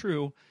 that's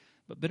true,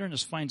 but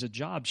bitterness finds a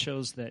job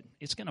shows that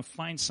it's going to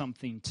find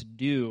something to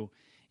do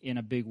in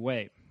a big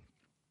way.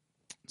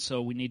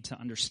 So we need to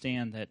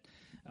understand that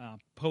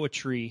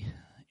poetry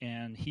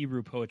and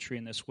Hebrew poetry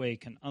in this way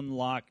can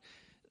unlock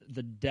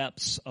the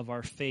depths of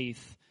our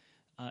faith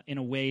in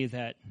a way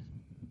that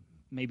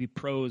maybe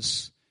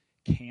prose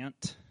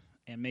can't.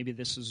 And maybe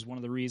this is one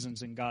of the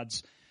reasons in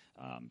God's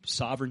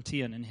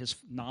sovereignty and in his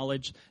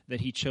knowledge that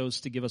he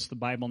chose to give us the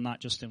Bible not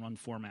just in one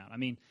format. I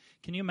mean,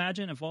 can you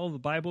imagine if all of the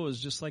Bible is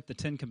just like the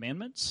Ten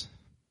Commandments?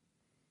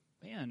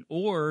 Man,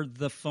 or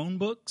the phone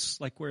books,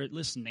 like where it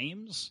lists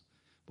names?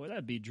 Boy,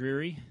 that'd be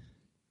dreary.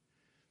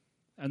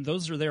 And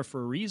those are there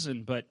for a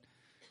reason, but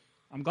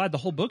I'm glad the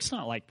whole book's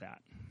not like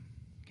that.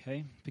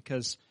 Okay?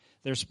 Because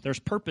there's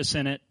purpose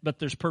in it, but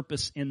there's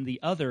purpose in the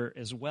other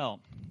as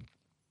well.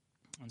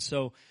 And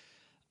so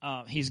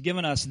he's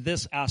given us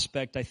this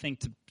aspect, I think,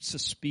 to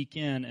speak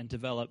in and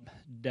develop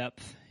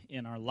depth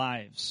in our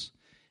lives.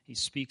 He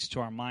speaks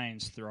to our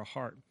minds through our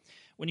heart.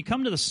 When you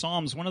come to the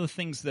Psalms, one of the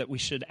things that we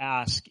should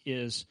ask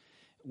is,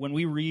 when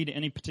we read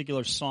any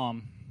particular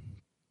psalm,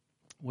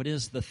 what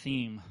is the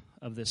theme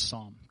of this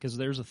psalm? Because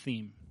there's a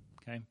theme,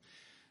 okay?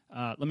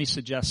 Let me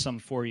suggest some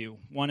for you.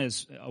 One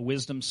is a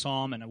wisdom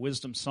psalm, and a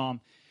wisdom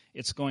psalm,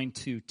 it's going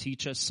to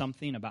teach us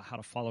something about how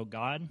to follow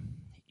God.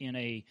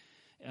 In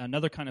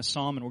another kind of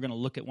psalm, and we're going to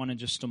look at one in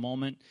just a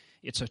moment,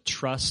 it's a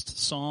trust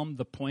psalm.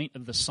 The point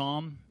of the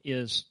psalm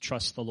is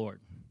trust the Lord.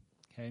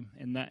 Okay,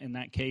 in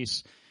that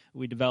case,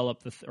 we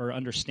develop or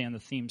understand the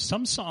theme.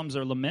 Some psalms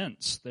are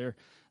laments. They're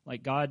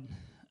like, God,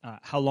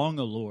 how long,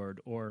 O Lord?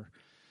 Or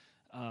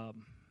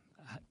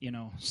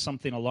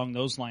something along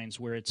those lines,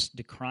 where it's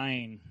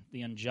decrying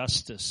the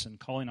injustice and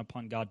calling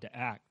upon God to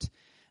act.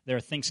 There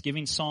are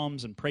thanksgiving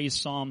psalms and praise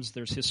psalms.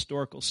 There's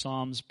historical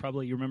psalms.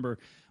 Probably you remember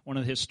one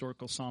of the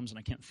historical psalms, and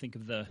I can't think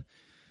of the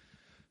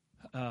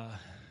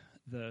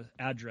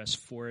address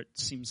for it.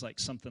 Seems like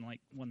something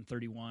like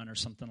 131 or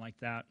something like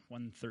that,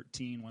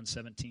 113,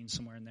 117,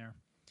 somewhere in there,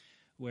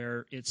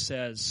 where it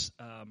says,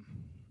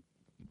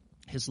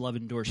 his love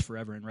endures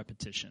forever in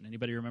repetition.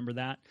 Anybody remember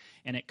that?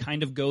 And it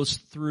kind of goes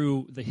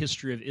through the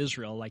history of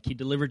Israel, like he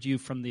delivered you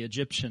from the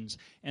Egyptians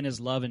and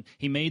his love, and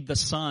he made the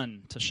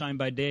sun to shine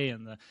by day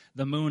and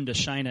the moon to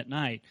shine at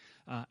night,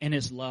 and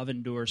his love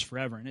endures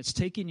forever. And it's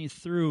taking you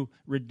through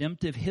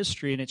redemptive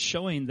history, and it's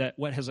showing that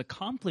what has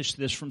accomplished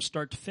this from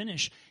start to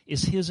finish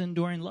is his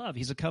enduring love.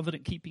 He's a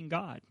covenant-keeping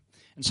God.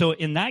 And so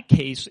in that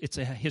case, it's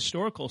a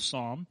historical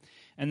psalm,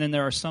 and then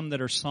there are some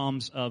that are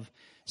psalms of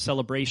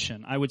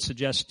celebration. I would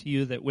suggest to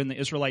you that when the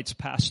Israelites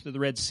pass through the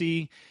Red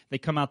Sea, they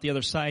come out the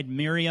other side.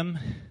 Miriam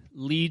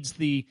leads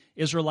the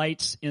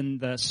Israelites in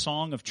the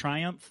song of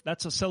triumph.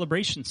 That's a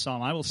celebration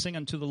psalm. I will sing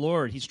unto the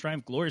Lord. He's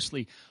triumphed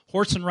gloriously.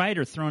 Horse and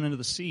rider thrown into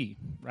the sea,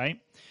 right?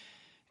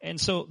 And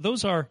so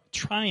those are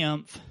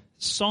triumph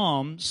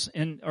psalms,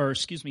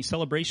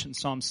 celebration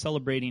psalms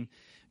celebrating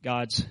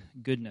God's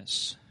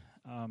goodness.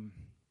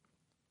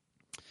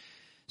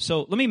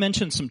 So let me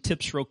mention some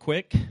tips real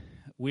quick.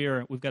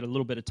 We've got a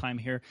little bit of time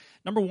here.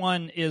 Number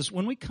one is,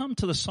 when we come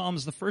to the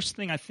Psalms, the first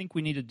thing I think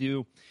we need to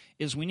do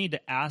is we need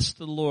to ask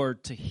the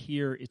Lord to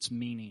hear its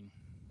meaning.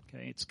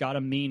 Okay, it's got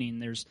a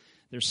meaning. There's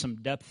some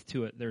depth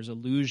to it. There's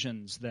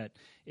allusions that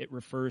it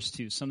refers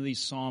to. Some of these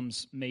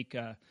Psalms make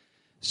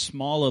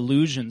small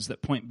allusions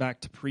that point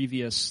back to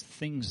previous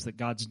things that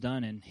God's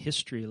done in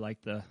history,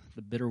 like the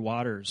bitter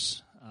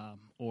waters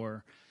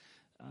or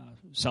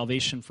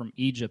salvation from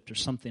Egypt or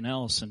something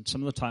else. And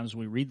some of the times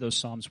we read those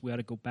Psalms, we ought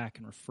to go back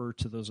and refer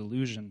to those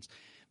allusions.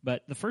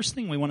 But the first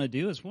thing we want to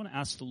do is we want to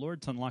ask the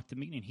Lord to unlock the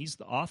meaning. He's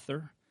the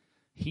author.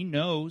 He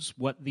knows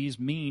what these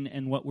mean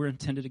and what we're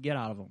intended to get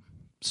out of them.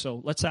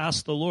 So let's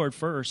ask the Lord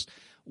first,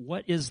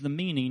 what is the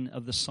meaning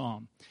of the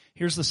Psalm?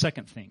 Here's the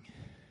second thing,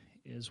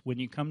 is when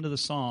you come to the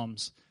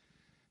Psalms,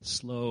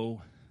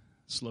 slow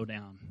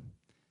down.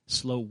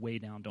 Slow way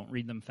down. Don't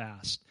read them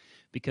fast.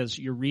 Because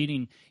you're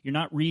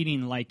not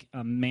reading like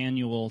a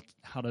manual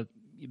how to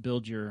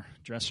build your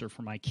dresser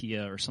from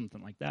IKEA or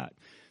something like that.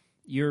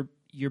 You're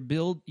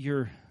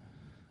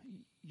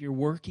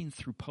working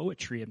through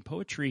poetry, and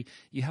poetry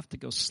you have to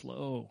go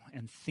slow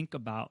and think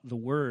about the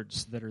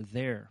words that are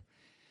there.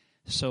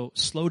 So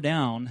slow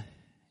down,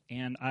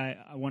 and I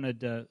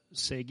wanted to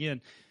say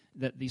again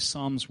that these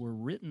Psalms were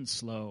written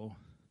slow.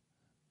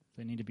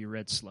 They need to be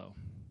read slow.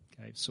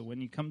 Okay, so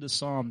when you come to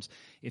Psalms,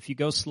 if you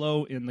go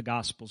slow in the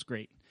Gospels,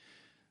 great.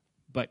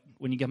 But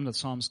when you get into the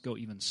Psalms, go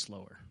even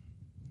slower.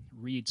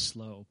 Read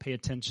slow. Pay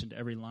attention to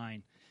every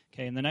line.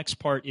 Okay, and the next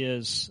part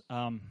is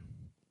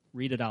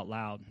read it out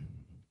loud.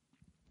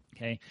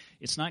 Okay,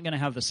 it's not going to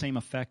have the same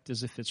effect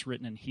as if it's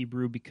written in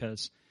Hebrew,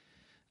 because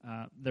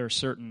there are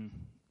certain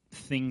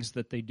things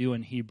that they do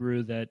in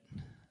Hebrew that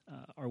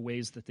are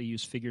ways that they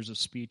use figures of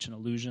speech and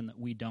allusion that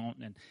we don't,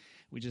 and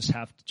we just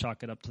have to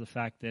chalk it up to the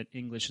fact that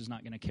English is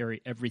not going to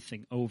carry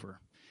everything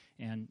over.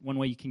 And one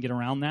way you can get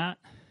around that,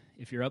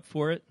 if you're up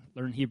for it,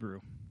 learn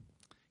Hebrew.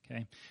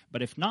 Okay?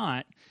 But if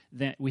not,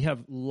 then we have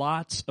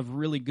lots of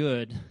really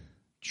good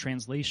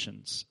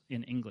translations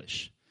in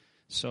English.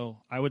 So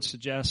I would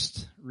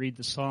suggest read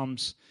the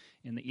Psalms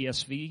in the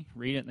ESV,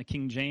 read it in the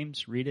King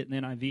James, read it in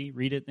the NIV,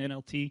 read it in the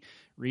NLT,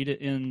 read it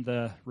in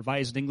the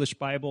Revised English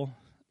Bible.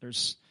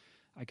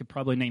 I could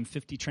probably name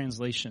 50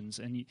 translations.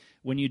 And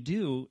when you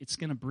do, it's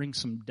going to bring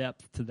some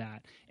depth to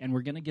that. And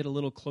we're going to get a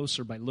little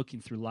closer by looking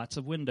through lots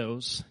of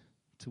windows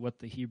to what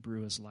the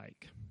Hebrew is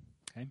like.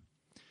 Okay?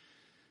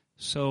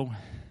 So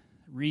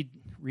read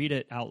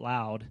it out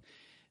loud,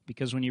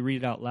 because when you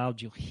read it out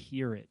loud, you'll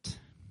hear it.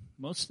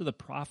 Most of the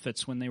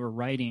prophets, when they were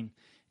writing,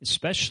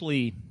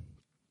 especially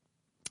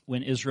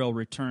when Israel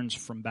returns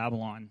from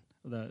Babylon,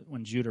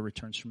 when Judah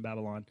returns from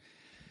Babylon,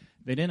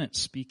 they didn't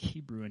speak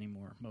Hebrew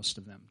anymore, most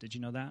of them. Did you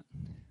know that?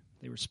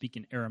 They were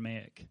speaking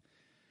Aramaic.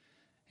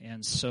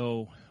 And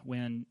so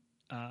when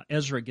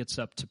Ezra gets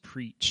up to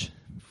preach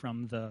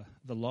from the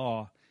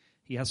law,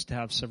 he has to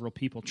have several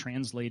people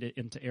translate it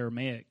into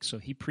Aramaic. So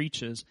he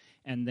preaches,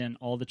 and then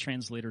all the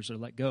translators are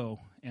let go,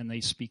 and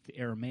they speak the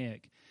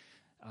Aramaic.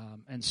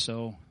 And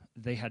so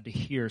they had to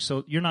hear.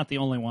 So you're not the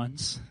only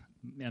ones,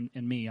 and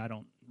me, I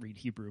don't read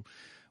Hebrew.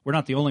 We're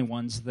not the only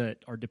ones that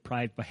are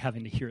deprived by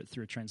having to hear it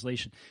through a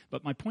translation.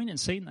 But my point in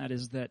saying that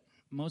is that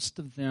most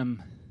of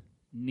them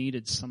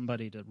needed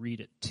somebody to read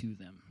it to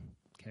them.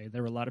 Okay,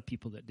 there were a lot of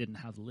people that didn't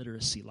have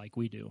literacy like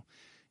we do.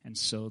 And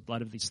so a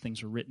lot of these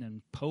things were written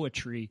in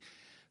poetry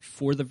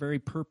for the very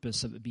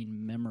purpose of it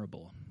being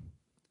memorable.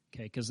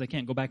 Okay, because they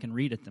can't go back and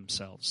read it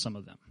themselves, some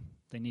of them.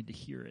 They need to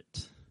hear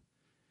it,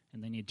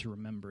 and they need to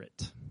remember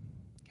it.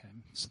 Okay,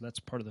 so that's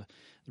part of the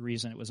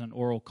reason it was an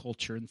oral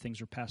culture and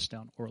things were passed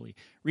down orally.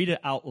 Read it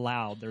out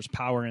loud. There's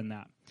power in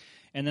that.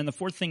 And then the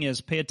fourth thing is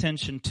pay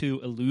attention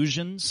to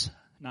illusions,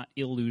 not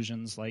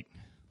illusions like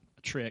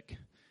a trick,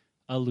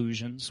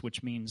 allusions,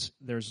 which means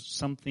there's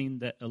something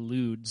that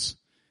alludes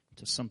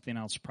to something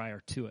else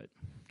prior to it.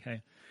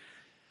 Okay.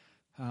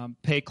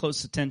 Pay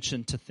close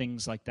attention to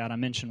things like that. I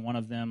mentioned one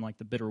of them, like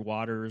the bitter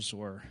waters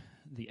or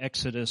the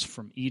Exodus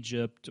from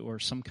Egypt or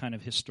some kind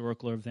of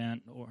historical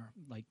event, or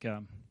like I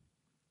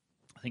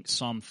think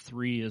Psalm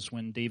 3 is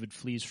when David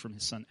flees from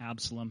his son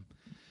Absalom.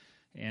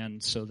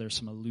 And so there's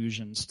some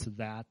allusions to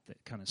that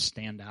kind of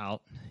stand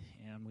out,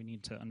 and we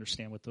need to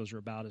understand what those are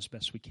about as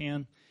best we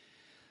can.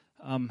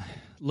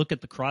 Look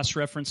at the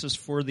cross-references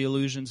for the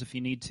allusions if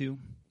you need to.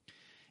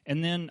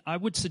 And then I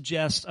would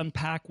suggest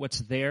unpack what's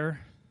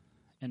there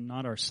and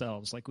not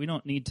ourselves. Like, we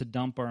don't need to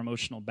dump our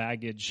emotional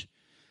baggage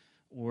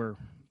or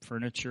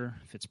furniture,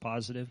 if it's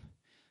positive,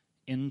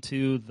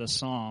 into the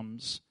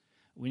Psalms.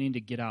 We need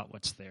to get out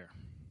what's there.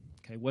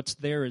 Okay, what's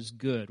there is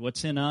good.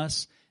 What's in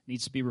us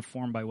needs to be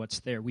reformed by what's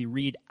there. We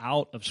read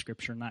out of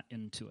Scripture, not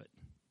into it.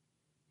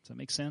 Does that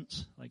make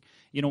sense? Like,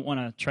 you don't want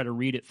to try to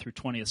read it through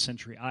 20th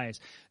century eyes.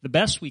 The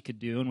best we could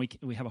do, and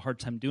we have a hard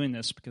time doing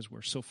this because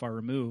we're so far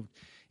removed,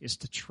 is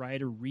to try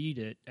to read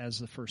it as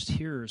the first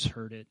hearers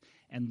heard it,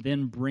 and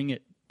then bring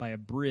it by a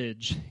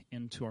bridge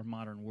into our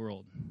modern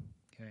world.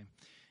 Okay,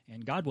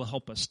 and God will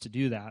help us to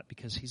do that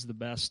because He's the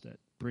best at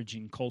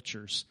bridging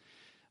cultures.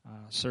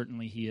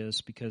 Certainly He is,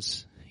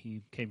 because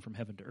He came from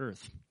heaven to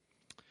earth.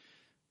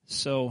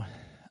 So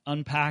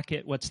unpack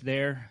it, what's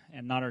there,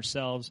 and not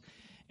ourselves,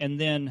 and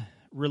then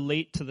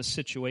relate to the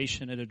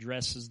situation it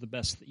addresses the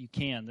best that you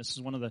can. This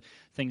is one of the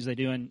things they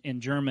do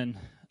in German.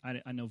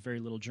 I know very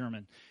little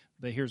German,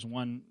 but here's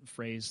one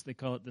phrase. They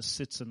call it the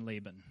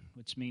Sitzenleben,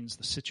 which means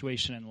the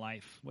situation in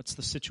life. What's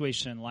the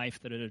situation in life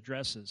that it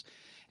addresses?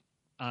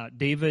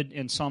 David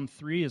in Psalm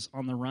 3 is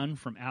on the run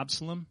from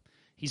Absalom.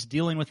 He's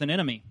dealing with an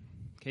enemy.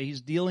 Okay,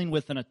 he's dealing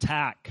with an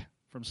attack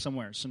from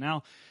somewhere. So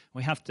now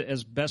we have to,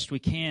 as best we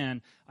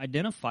can,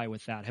 identify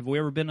with that. Have we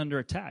ever been under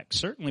attack?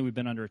 Certainly we've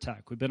been under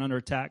attack. We've been under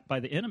attack by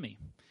the enemy.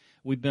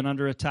 We've been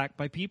under attack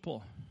by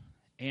people.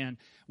 And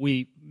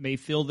we may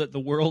feel that the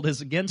world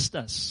is against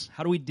us.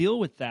 How do we deal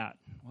with that?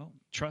 Well,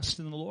 trust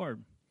in the Lord.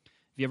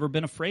 Have you ever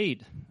been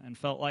afraid and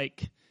felt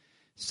like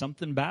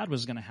something bad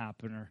was going to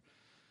happen,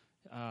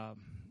 or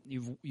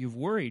you've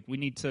worried?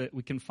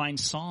 We can find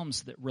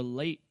Psalms that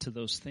relate to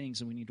those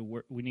things, and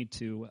we need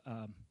to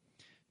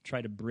try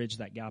to bridge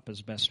that gap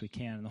as best we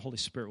can, and the Holy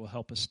Spirit will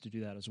help us to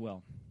do that as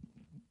well.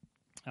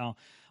 Now,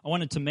 I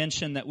wanted to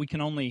mention that we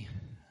can only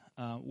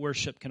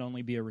worship can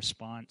only be a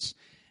response.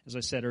 As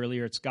I said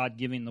earlier, it's God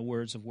giving the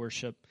words of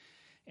worship,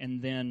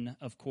 and then,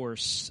 of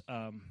course,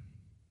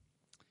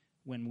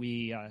 when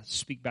we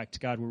speak back to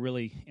God, we're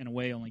really, in a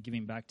way, only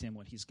giving back to Him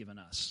what He's given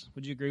us.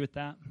 Would you agree with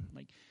that?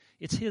 Like,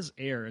 it's His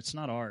air; it's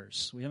not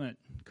ours. We haven't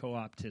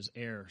co-opted His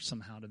air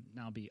somehow to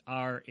now be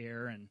our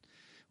air, and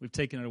we've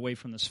taken it away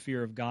from the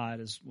sphere of God.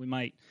 As we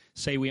might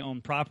say, we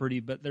own property,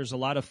 but there's a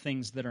lot of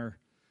things that are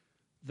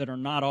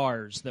not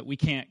ours that we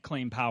can't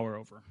claim power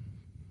over.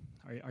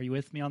 Are you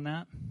with me on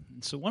that?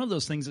 And so one of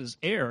those things is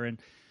air, and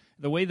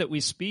the way that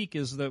we speak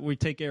is that we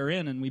take air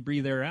in and we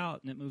breathe air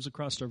out, and it moves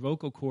across our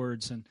vocal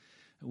cords, and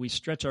we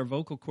stretch our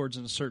vocal cords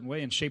in a certain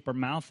way and shape our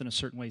mouth in a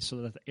certain way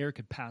so that the air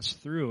could pass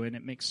through, and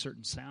it makes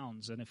certain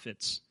sounds. And if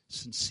it's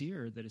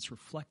sincere, that it's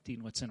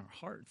reflecting what's in our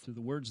heart through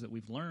the words that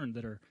we've learned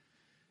that are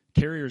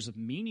carriers of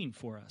meaning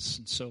for us.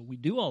 And so we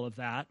do all of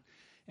that,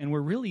 and we're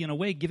really, in a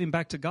way, giving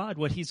back to God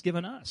what He's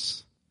given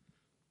us,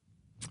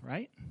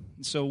 right?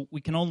 And so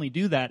we can only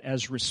do that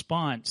as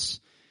response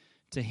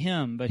to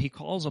Him, but He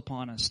calls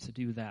upon us to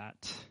do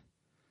that,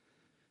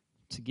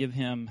 to give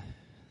Him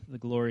the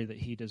glory that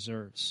He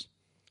deserves.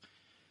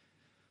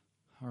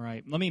 All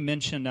right, let me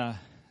mention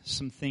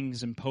some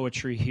things in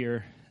poetry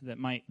here that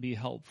might be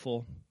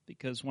helpful,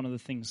 because one of the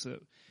things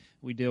that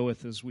we deal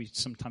with is we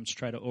sometimes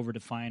try to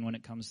overdefine when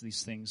it comes to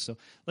these things. So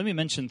let me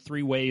mention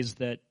 3 ways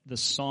that the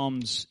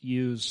Psalms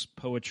use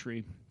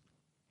poetry.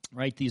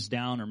 Write these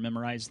down or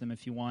memorize them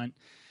if you want.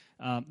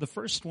 The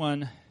first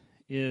one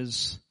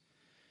is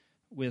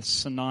with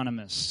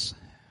synonymous.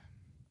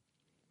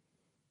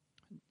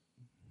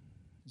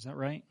 Is that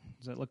right?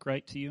 Does that look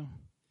right to you?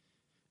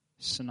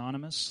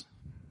 Synonymous?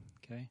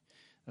 Okay.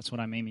 That's what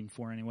I'm aiming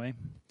for anyway.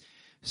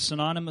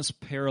 Synonymous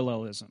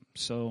parallelism.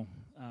 So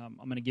I'm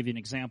going to give you an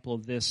example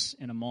of this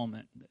in a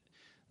moment.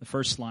 The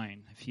first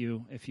line, if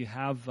you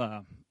have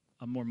a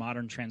more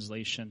modern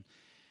translation,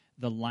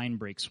 the line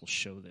breaks will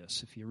show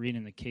this. If you're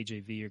reading the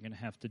KJV, you're going to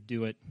have to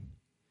do it.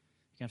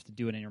 You have to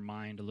do it in your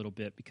mind a little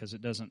bit because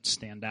it doesn't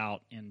stand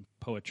out in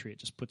poetry. It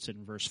just puts it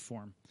in verse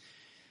form.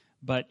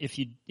 But if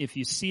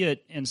you see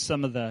it in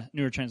some of the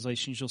newer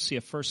translations, you'll see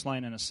a first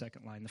line and a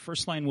second line. The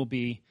first line will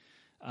be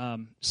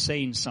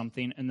saying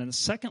something. And then the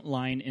second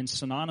line in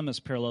synonymous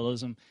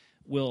parallelism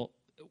will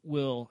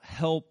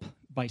help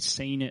by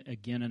saying it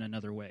again in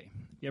another way.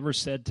 You ever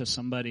said to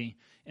somebody,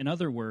 in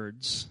other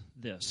words,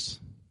 this?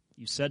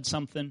 You said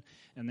something,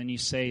 and then you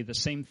say the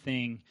same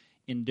thing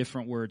in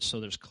different words so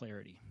there's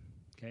clarity.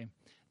 Okay?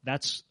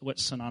 That's what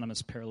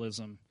synonymous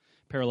parallelism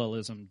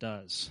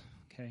does.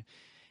 Okay?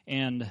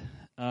 And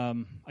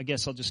I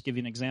guess I'll just give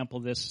you an example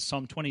of this.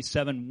 Psalm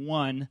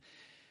 27:1,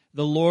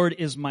 the Lord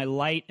is my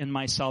light and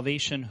my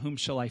salvation, whom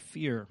shall I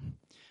fear?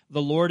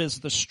 The Lord is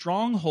the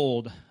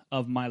stronghold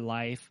of my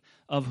life,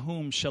 of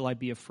whom shall I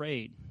be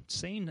afraid?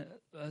 Saying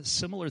a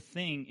similar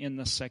thing in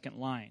the second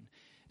line,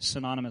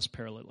 synonymous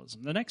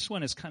parallelism. The next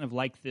one is kind of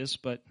like this,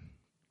 but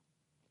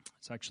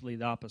it's actually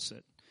the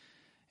opposite.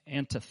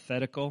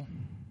 Antithetical.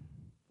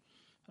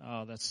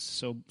 Oh,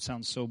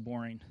 sounds so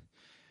boring.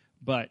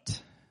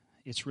 But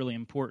it's really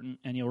important,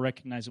 and you'll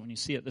recognize it when you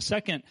see it. The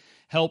second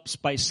helps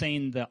by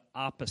saying the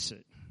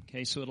opposite.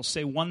 Okay, so it'll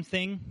say one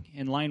thing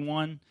in line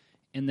 1,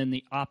 and then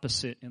the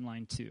opposite in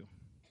line 2.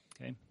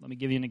 Okay, let me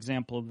give you an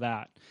example of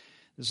that.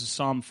 This is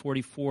Psalm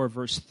 44,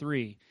 verse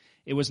 3.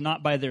 It was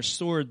not by their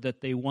sword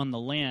that they won the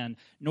land,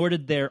 nor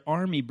did their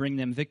army bring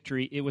them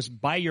victory. It was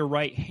by your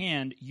right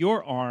hand,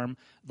 your arm,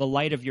 the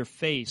light of your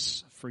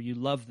face, for you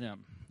love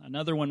them.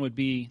 Another one would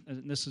be,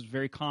 and this is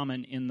very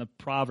common in the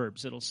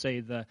Proverbs, it'll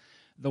say the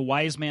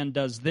wise man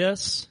does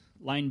this,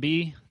 line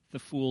B, the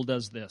fool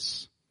does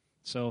this.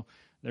 So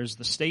there's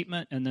the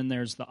statement, and then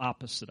there's the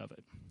opposite of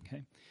it.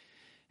 Okay,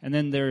 and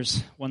then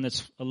there's one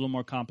that's a little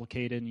more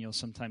complicated, and you'll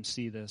sometimes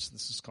see this.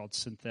 This is called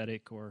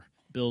synthetic or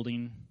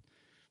building.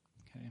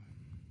 Okay,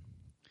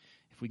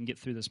 if we can get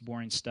through this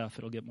boring stuff,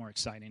 it'll get more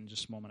exciting in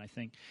just a moment, I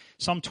think.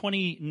 Psalm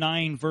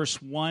 29,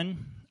 verse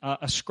 1,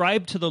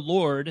 ascribe to the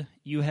Lord,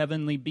 you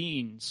heavenly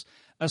beings.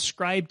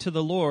 Ascribe to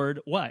the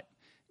Lord, what?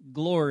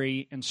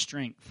 Glory and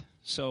strength.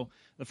 So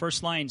the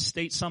first line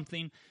states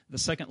something, the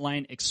second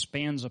line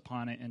expands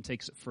upon it and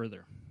takes it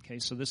further. Okay,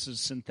 so this is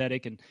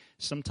synthetic, and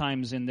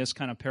sometimes in this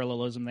kind of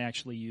parallelism, they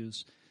actually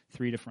use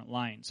 3 different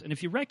lines. And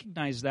if you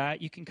recognize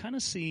that, you can kind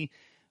of see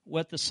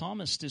what the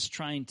psalmist is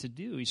trying to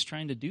do. He's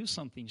trying to do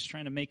something. He's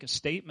trying to make a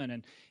statement,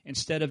 and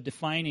instead of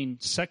defining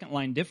second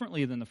line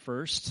differently than the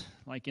first,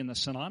 like in the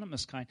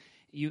synonymous kind,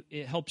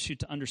 it helps you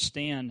to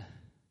understand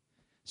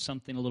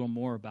something a little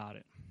more about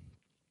it.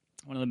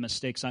 One of the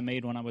mistakes I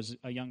made when I was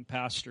a young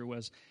pastor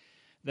was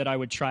that I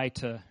would try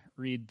to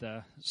read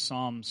the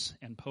Psalms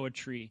and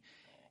poetry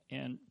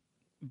and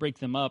break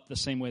them up the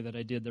same way that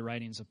I did the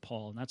writings of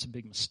Paul, and that's a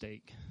big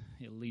mistake.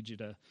 It'll lead you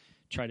to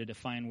try to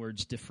define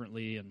words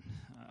differently, and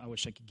I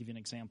wish I could give you an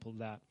example of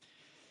that.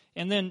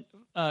 And then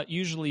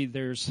usually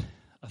there's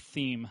a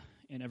theme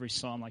in every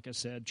psalm, like I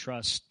said,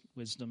 trust,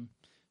 wisdom,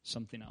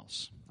 something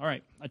else. All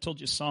right, I told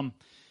you Psalm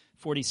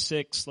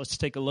 46. Let's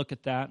take a look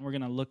at that, and we're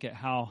going to look at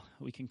how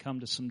we can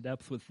come to some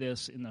depth with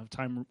this in the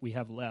time we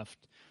have left.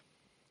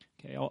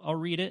 Okay, I'll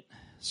read it.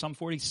 Psalm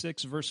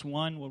 46, verse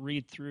 1. We'll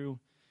read through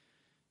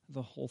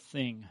the whole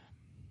thing.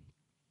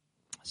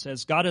 It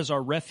says, God is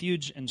our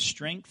refuge and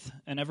strength,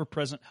 an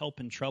ever-present help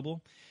in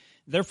trouble.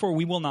 Therefore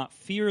we will not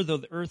fear, though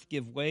the earth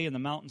give way and the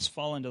mountains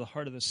fall into the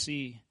heart of the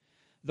sea,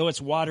 though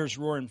its waters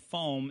roar and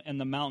foam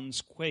and the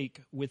mountains quake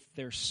with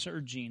their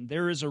surging.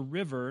 There is a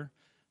river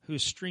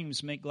whose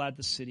streams make glad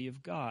the city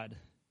of God,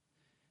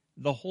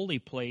 the holy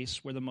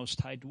place where the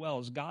Most High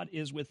dwells. God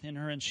is within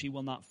her, and she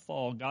will not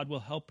fall. God will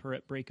help her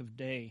at break of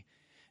day.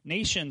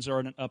 Nations are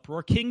in an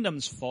uproar.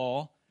 Kingdoms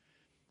fall.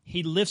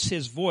 He lifts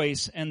his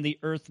voice, and the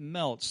earth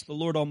melts. The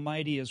Lord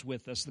Almighty is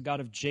with us. The God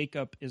of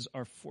Jacob is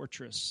our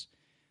fortress.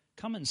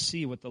 Come and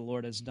see what the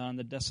Lord has done,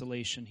 the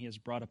desolation he has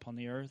brought upon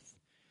the earth.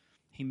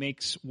 He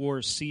makes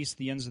wars cease to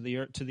the ends of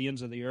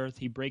the earth.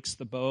 He breaks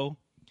the bow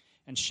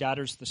and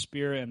shatters the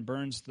spear and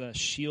burns the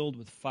shield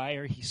with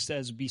fire. He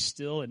says, be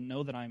still and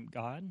know that I am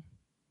God.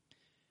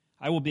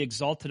 I will be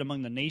exalted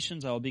among the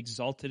nations. I will be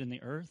exalted in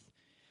the earth.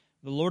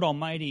 The Lord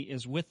Almighty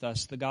is with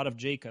us. The God of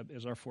Jacob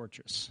is our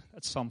fortress.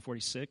 That's Psalm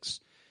 46.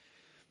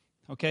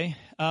 Okay.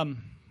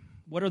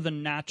 What are the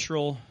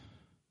natural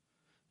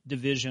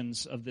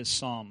divisions of this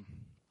psalm?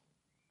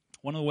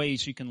 One of the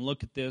ways you can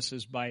look at this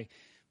is by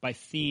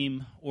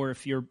theme, or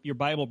if your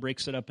Bible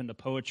breaks it up into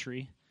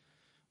poetry,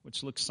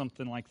 which looks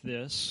something like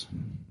this.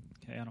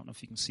 Okay, I don't know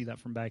if you can see that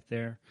from back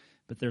there,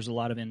 but there's a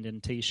lot of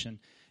indentation.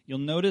 You'll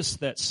notice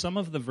that some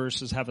of the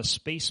verses have a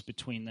space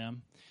between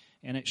them,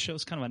 and it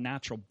shows kind of a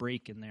natural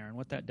break in there. And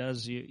what that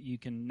does, you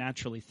can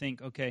naturally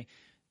think, okay,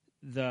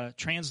 the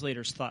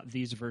translators thought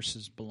these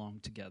verses belong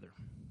together,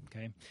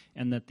 okay,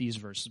 and that these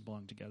verses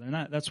belong together.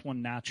 And that's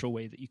one natural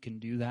way that you can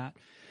do that.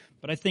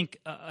 But I think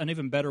an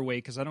even better way,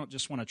 because I don't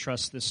just want to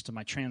trust this to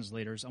my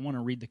translators, I want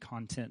to read the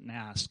content and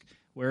ask,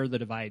 where are the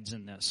divides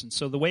in this? And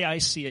so the way I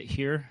see it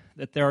here,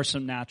 that there are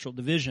some natural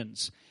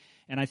divisions.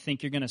 And I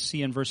think you're going to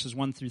see in verses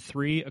 1 through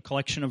 3 a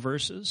collection of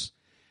verses,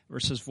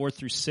 verses 4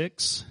 through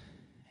 6,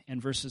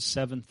 and verses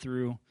 7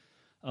 through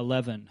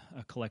 11,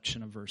 a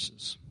collection of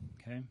verses.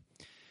 Okay.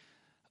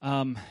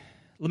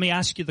 Let me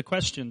ask you the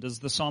question, does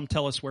the psalm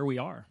tell us where we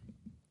are?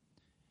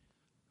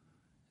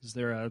 Is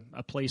there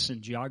a place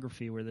in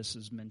geography where this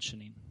is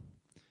mentioning?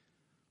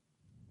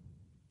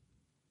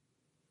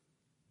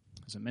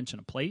 Does it mention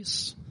a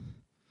place?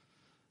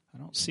 I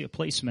don't see a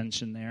place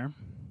mentioned there.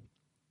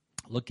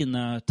 Look in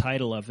the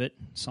title of it,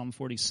 Psalm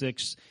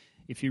 46.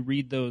 If you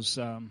read those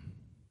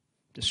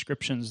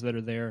descriptions that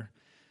are there,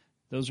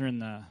 those are in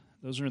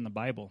the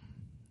Bible.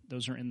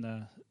 Those are in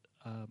the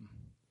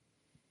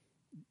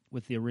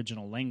with the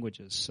original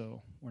languages.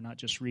 So we're not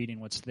just reading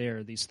what's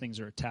there. These things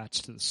are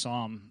attached to the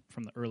psalm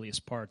from the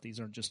earliest part. These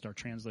aren't just our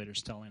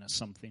translators telling us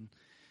something.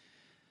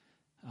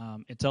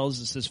 It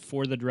tells us this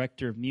for the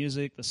director of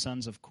music, the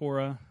sons of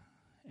Korah,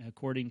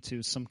 according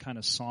to some kind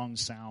of song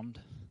sound.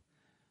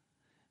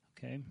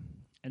 Okay.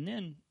 And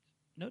then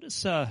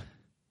notice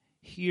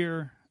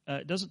here,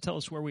 it doesn't tell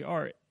us where we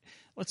are.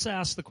 Let's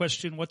ask the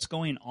question, what's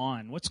going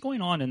on? What's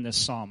going on in this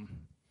psalm?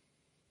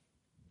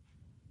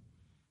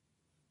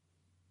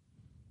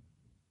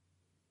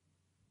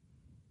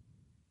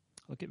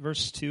 Look at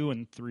verse 2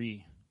 and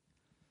 3.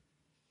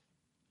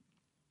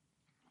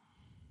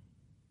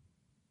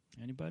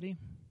 Anybody?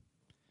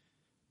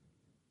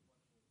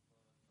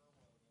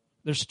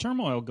 There's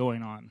turmoil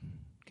going on.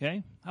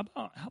 Okay? How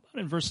about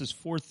in verses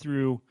 4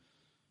 through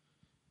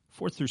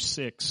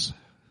 6?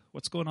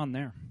 What's going on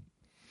there?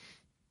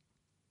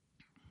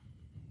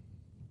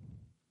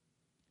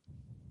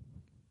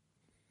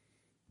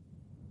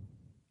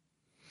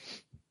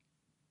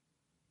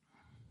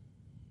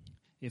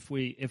 If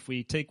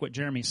we take what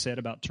Jeremy said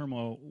about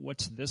turmoil,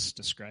 what's this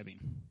describing?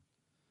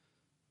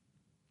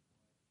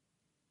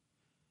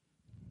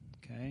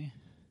 Okay.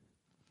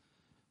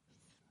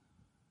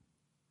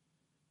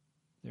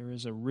 There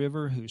is a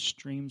river whose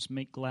streams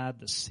make glad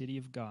the city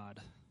of God.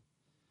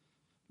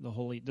 The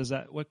holy.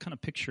 What kind of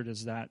picture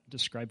does that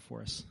describe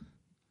for us?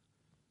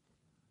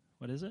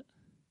 What is it?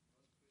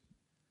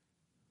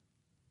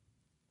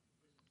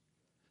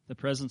 The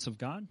presence of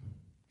God?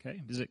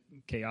 Okay. Is it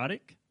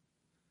chaotic?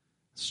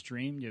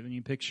 Stream? Do you have any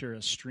picture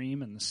a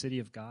stream in the city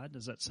of God?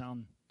 Does that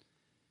sound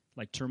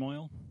like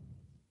turmoil?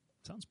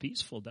 Sounds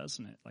peaceful,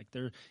 doesn't it? Like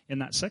there in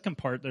that second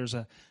part, there's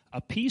a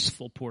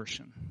peaceful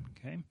portion.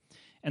 Okay,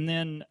 and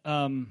then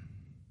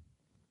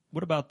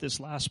what about this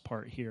last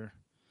part here,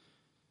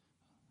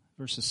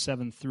 verses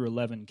 7 through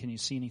 11? Can you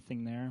see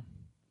anything there?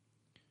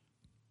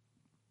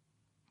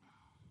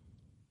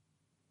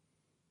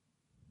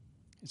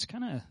 It's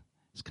kind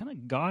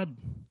of God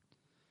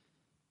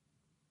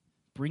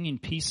bringing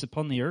peace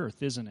upon the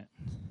earth, isn't it?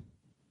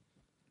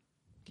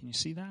 Can you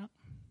see that?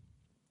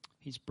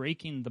 He's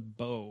breaking the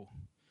bow,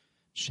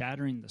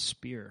 shattering the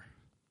spear.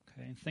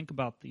 Okay, think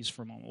about these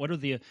for a moment. What are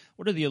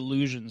the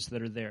illusions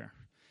that are there?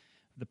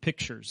 The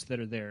pictures that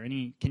are there.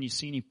 Can you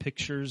see any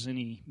pictures,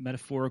 any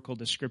metaphorical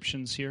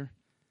descriptions here?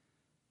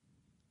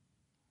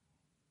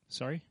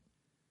 Sorry?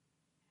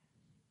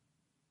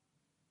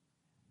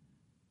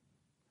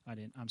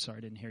 I'm sorry,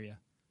 I didn't hear you.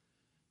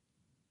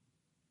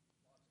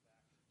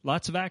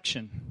 Lots of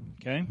action,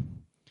 okay?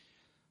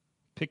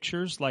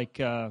 Pictures like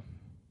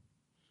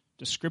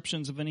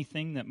descriptions of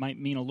anything that might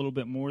mean a little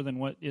bit more than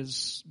what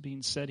is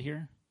being said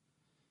here.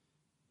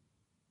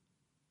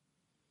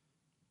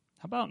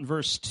 How about in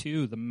verse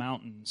 2, the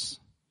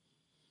mountains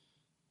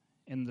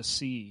and the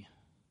sea?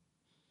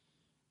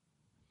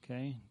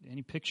 Okay,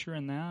 any picture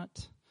in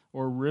that?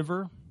 Or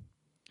river?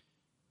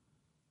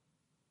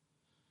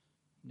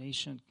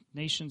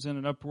 Nations in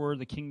an uproar,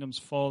 the kingdoms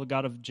fall, the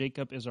God of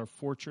Jacob is our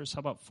fortress. How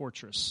about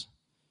fortress?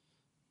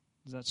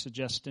 Does that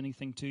suggest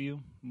anything to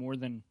you? More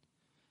than,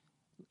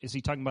 is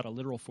he talking about a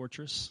literal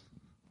fortress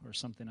or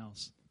something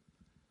else?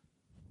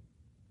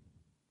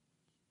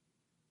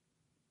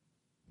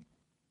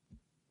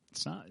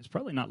 It's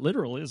probably not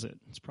literal, is it?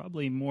 It's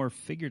probably more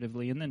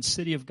figuratively. And then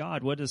city of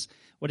God, what does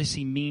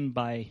he mean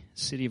by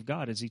city of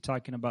God? Is he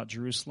talking about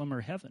Jerusalem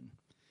or heaven?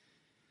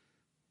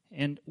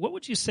 And what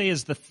would you say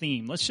is the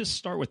theme? Let's just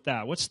start with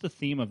that. What's the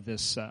theme of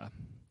this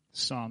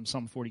Psalm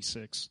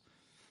 46?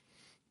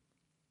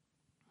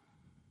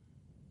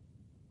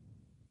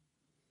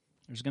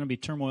 There's going to be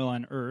turmoil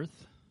on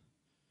earth.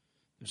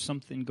 There's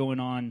something going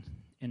on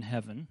in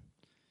heaven.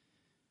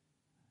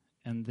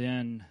 And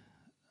then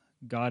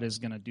God is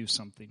going to do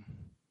something.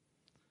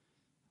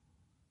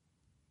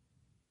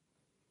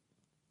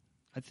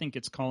 I think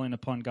it's calling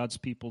upon God's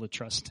people to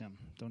trust Him,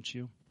 don't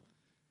you?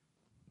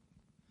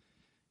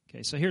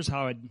 Okay, so here's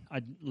how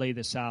I'd lay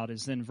this out,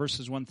 is then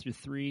verses 1 through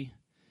 3,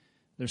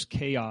 there's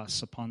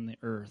chaos upon the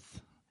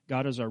earth.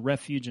 God is our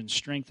refuge and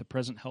strength, a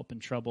present help in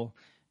trouble.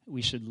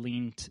 We should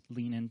lean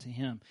into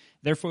Him.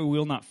 Therefore we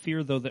will not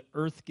fear, though the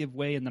earth give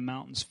way and the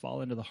mountains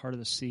fall into the heart of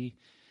the sea.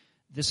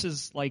 This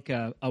is like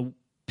a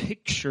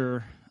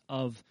picture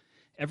of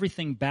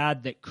everything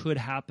bad that could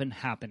happen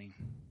happening.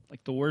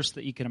 Like the worst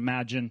that you can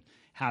imagine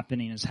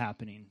happening is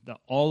happening.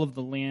 All of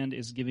the land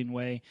is giving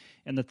way.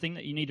 And the thing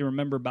that you need to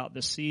remember about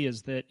the sea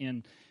is that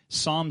in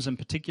Psalms in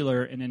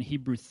particular and in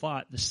Hebrew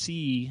thought, the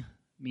sea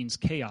means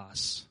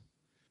chaos.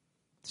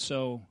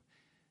 So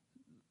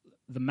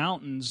the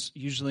mountains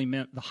usually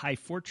meant the high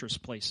fortress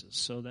places.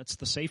 So that's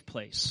the safe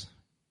place.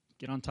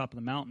 Get on top of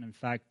the mountain. In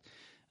fact,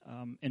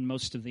 in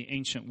most of the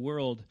ancient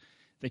world,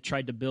 they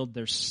tried to build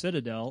their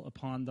citadel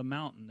upon the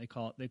mountain. They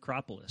call it the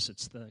Acropolis.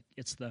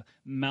 It's the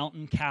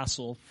mountain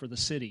castle for the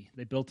city.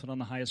 They built it on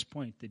the highest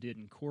point. They did it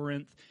in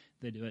Corinth.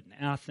 They did it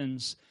in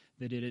Athens.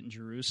 They did it in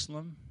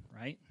Jerusalem,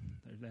 right?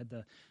 They had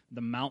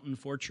the mountain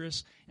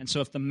fortress. And so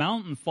if the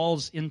mountain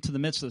falls into the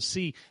midst of the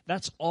sea,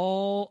 that's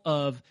all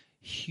of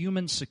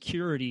human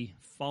security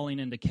falling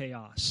into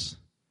chaos.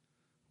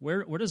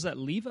 Where does that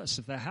leave us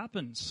if that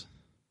happens?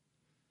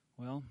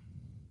 Well,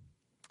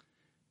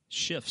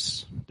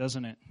 shifts,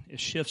 doesn't it? It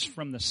shifts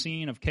from the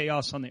scene of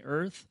chaos on the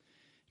earth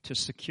to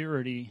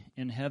security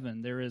in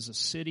heaven. There is a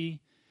city,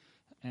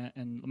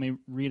 and let me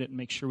read it and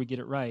make sure we get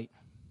it right.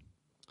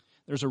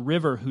 There's a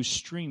river whose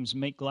streams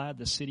make glad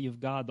the city of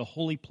God, the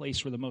holy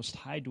place where the Most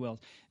High dwells.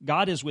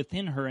 God is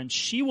within her, and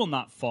she will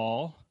not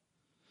fall.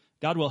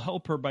 God will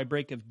help her by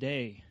break of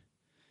day.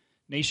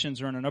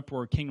 Nations are in an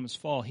uproar, kingdoms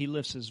fall. He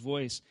lifts his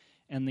voice,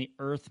 and the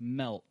earth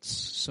melts.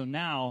 So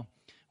now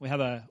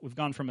we've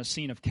gone from a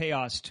scene of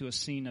chaos to a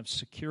scene of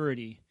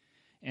security.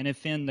 And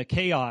if in the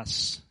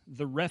chaos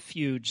the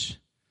refuge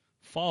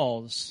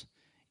falls,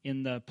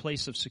 in the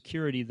place of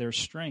security there's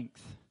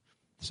strength.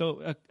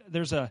 So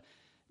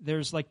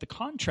there's like the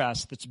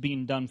contrast that's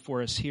being done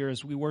for us here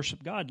as we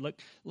worship God.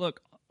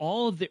 Look,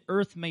 all of the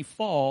earth may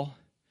fall,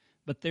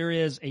 but there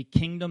is a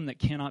kingdom that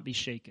cannot be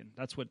shaken.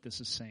 That's what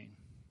this is saying.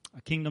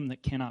 A kingdom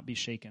that cannot be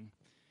shaken.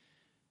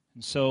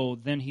 And so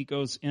then he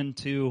goes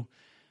into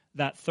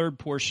that third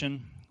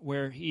portion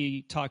where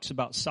he talks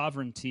about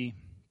sovereignty,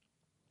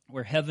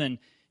 where heaven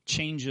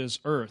changes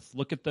earth.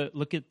 Look at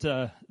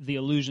the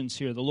allusions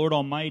here. The Lord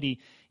Almighty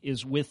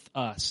is with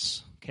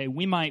us. Okay,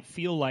 we might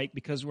feel like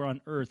because we're on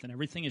earth and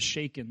everything is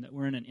shaken that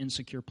we're in an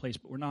insecure place,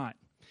 but we're not.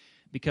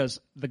 Because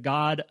the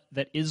God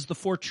that is the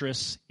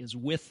fortress is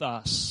with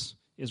us,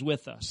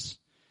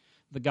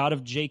 The God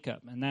of Jacob,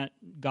 and that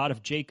God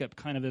of Jacob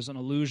kind of is an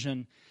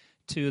allusion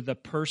to the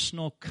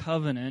personal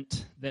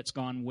covenant that's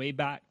gone way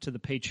back to the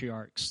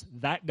patriarchs.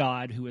 That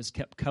God who has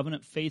kept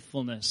covenant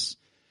faithfulness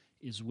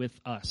is with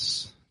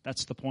us.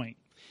 That's the point.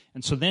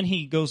 And so then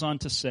he goes on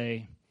to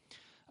say,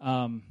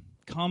 come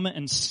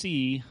and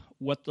see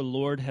what the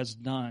Lord has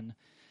done,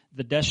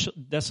 the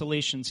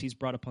desolations he's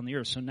brought upon the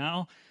earth. So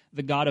now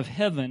the God of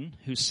heaven,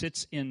 who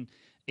sits in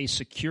a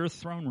secure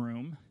throne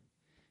room,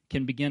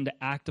 can begin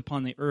to act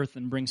upon the earth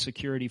and bring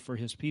security for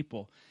his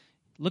people.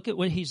 Look at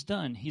what he's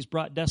done. He's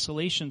brought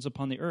desolations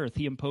upon the earth.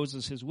 He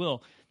imposes his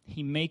will.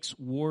 He makes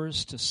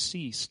wars to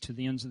cease to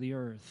the ends of the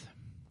earth.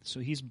 So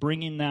he's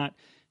bringing that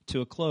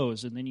to a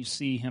close. And then you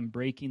see him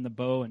breaking the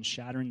bow and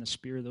shattering the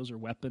spear. Those are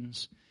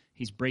weapons.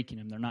 He's breaking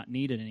them. They're not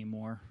needed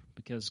anymore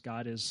because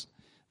God is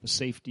the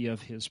safety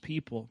of his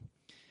people.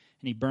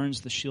 And he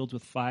burns the shield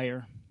with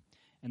fire.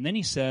 And then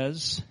he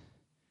says,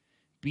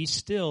 be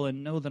still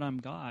and know that I'm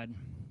God.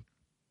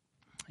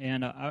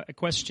 And a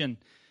question,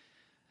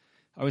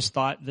 I always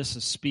thought this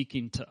is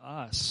speaking to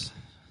us.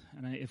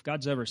 And if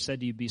God's ever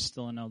said to you, be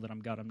still and know that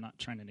I'm God, I'm not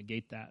trying to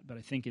negate that. But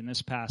I think in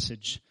this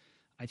passage,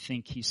 I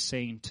think he's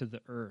saying to the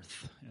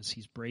earth, as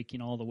he's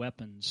breaking all the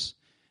weapons,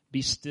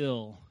 be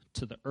still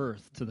to the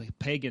earth, to the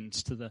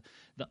pagans, to the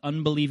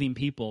unbelieving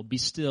people. Be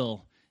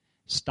still,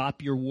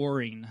 stop your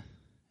warring,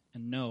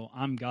 and know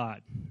I'm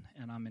God,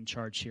 and I'm in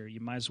charge here.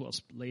 You might as well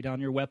lay down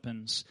your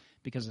weapons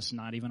because it's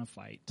not even a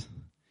fight.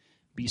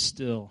 Be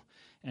still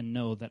and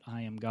know that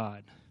I am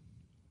God.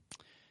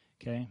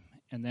 Okay?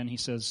 And then he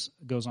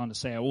goes on to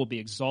say, I will be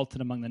exalted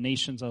among the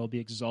nations, I will be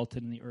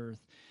exalted in the earth.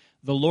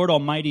 The Lord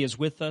Almighty is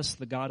with us,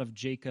 the God of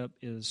Jacob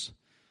is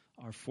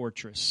our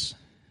fortress.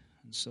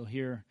 And so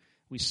here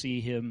we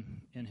see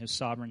him in his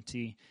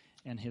sovereignty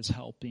and his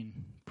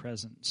helping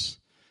presence.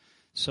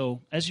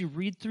 So as you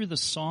read through the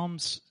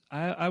Psalms,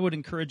 I would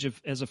encourage,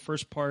 as a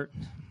first part,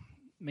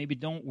 maybe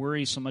don't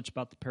worry so much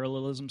about the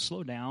parallelism.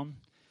 Slow down.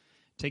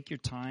 Take your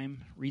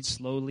time. Read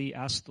slowly.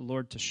 Ask the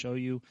Lord to show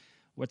you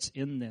what's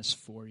in this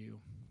for you.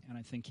 And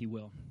I think he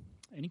will.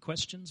 Any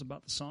questions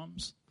about the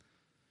Psalms?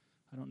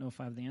 I don't know if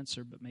I have the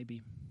answer, but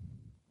maybe.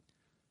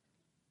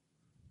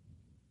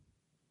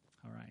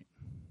 All right.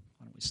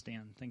 Why don't we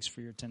stand? Thanks for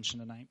your attention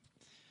tonight.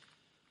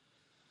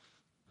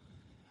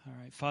 All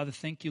right. Father,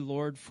 thank you,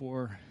 Lord,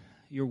 for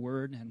your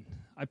word. And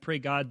I pray,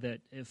 God,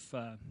 that if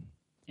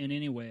in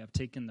any way I've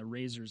taken the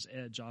razor's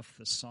edge off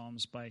the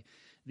Psalms by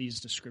these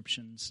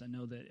descriptions, I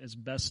know that as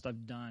best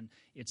I've done,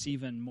 it's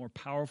even more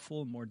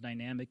powerful, more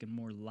dynamic, and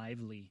more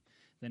lively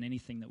than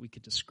anything that we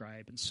could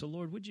describe. And so,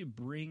 Lord, would you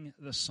bring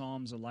the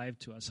Psalms alive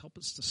to us? Help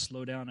us to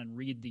slow down and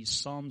read these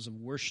Psalms of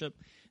worship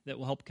that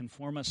will help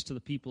conform us to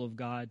the people of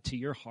God, to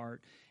your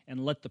heart,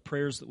 and let the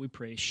prayers that we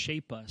pray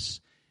shape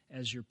us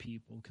as your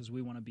people, because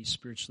we want to be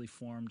spiritually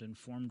formed and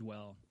formed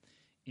well.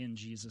 In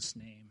Jesus'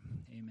 name,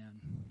 amen.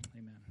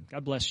 Amen.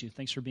 God bless you.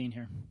 Thanks for being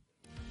here.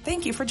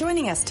 Thank you for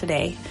joining us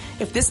today.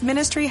 If this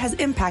ministry has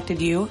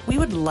impacted you, we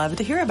would love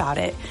to hear about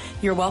it.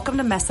 You're welcome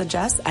to message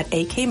us at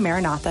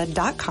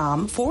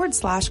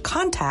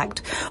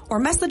akmaranatha.com/contact or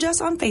message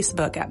us on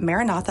Facebook at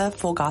Maranatha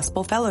Full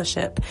Gospel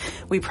Fellowship.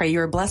 We pray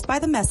you are blessed by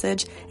the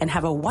message and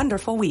have a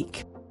wonderful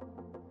week.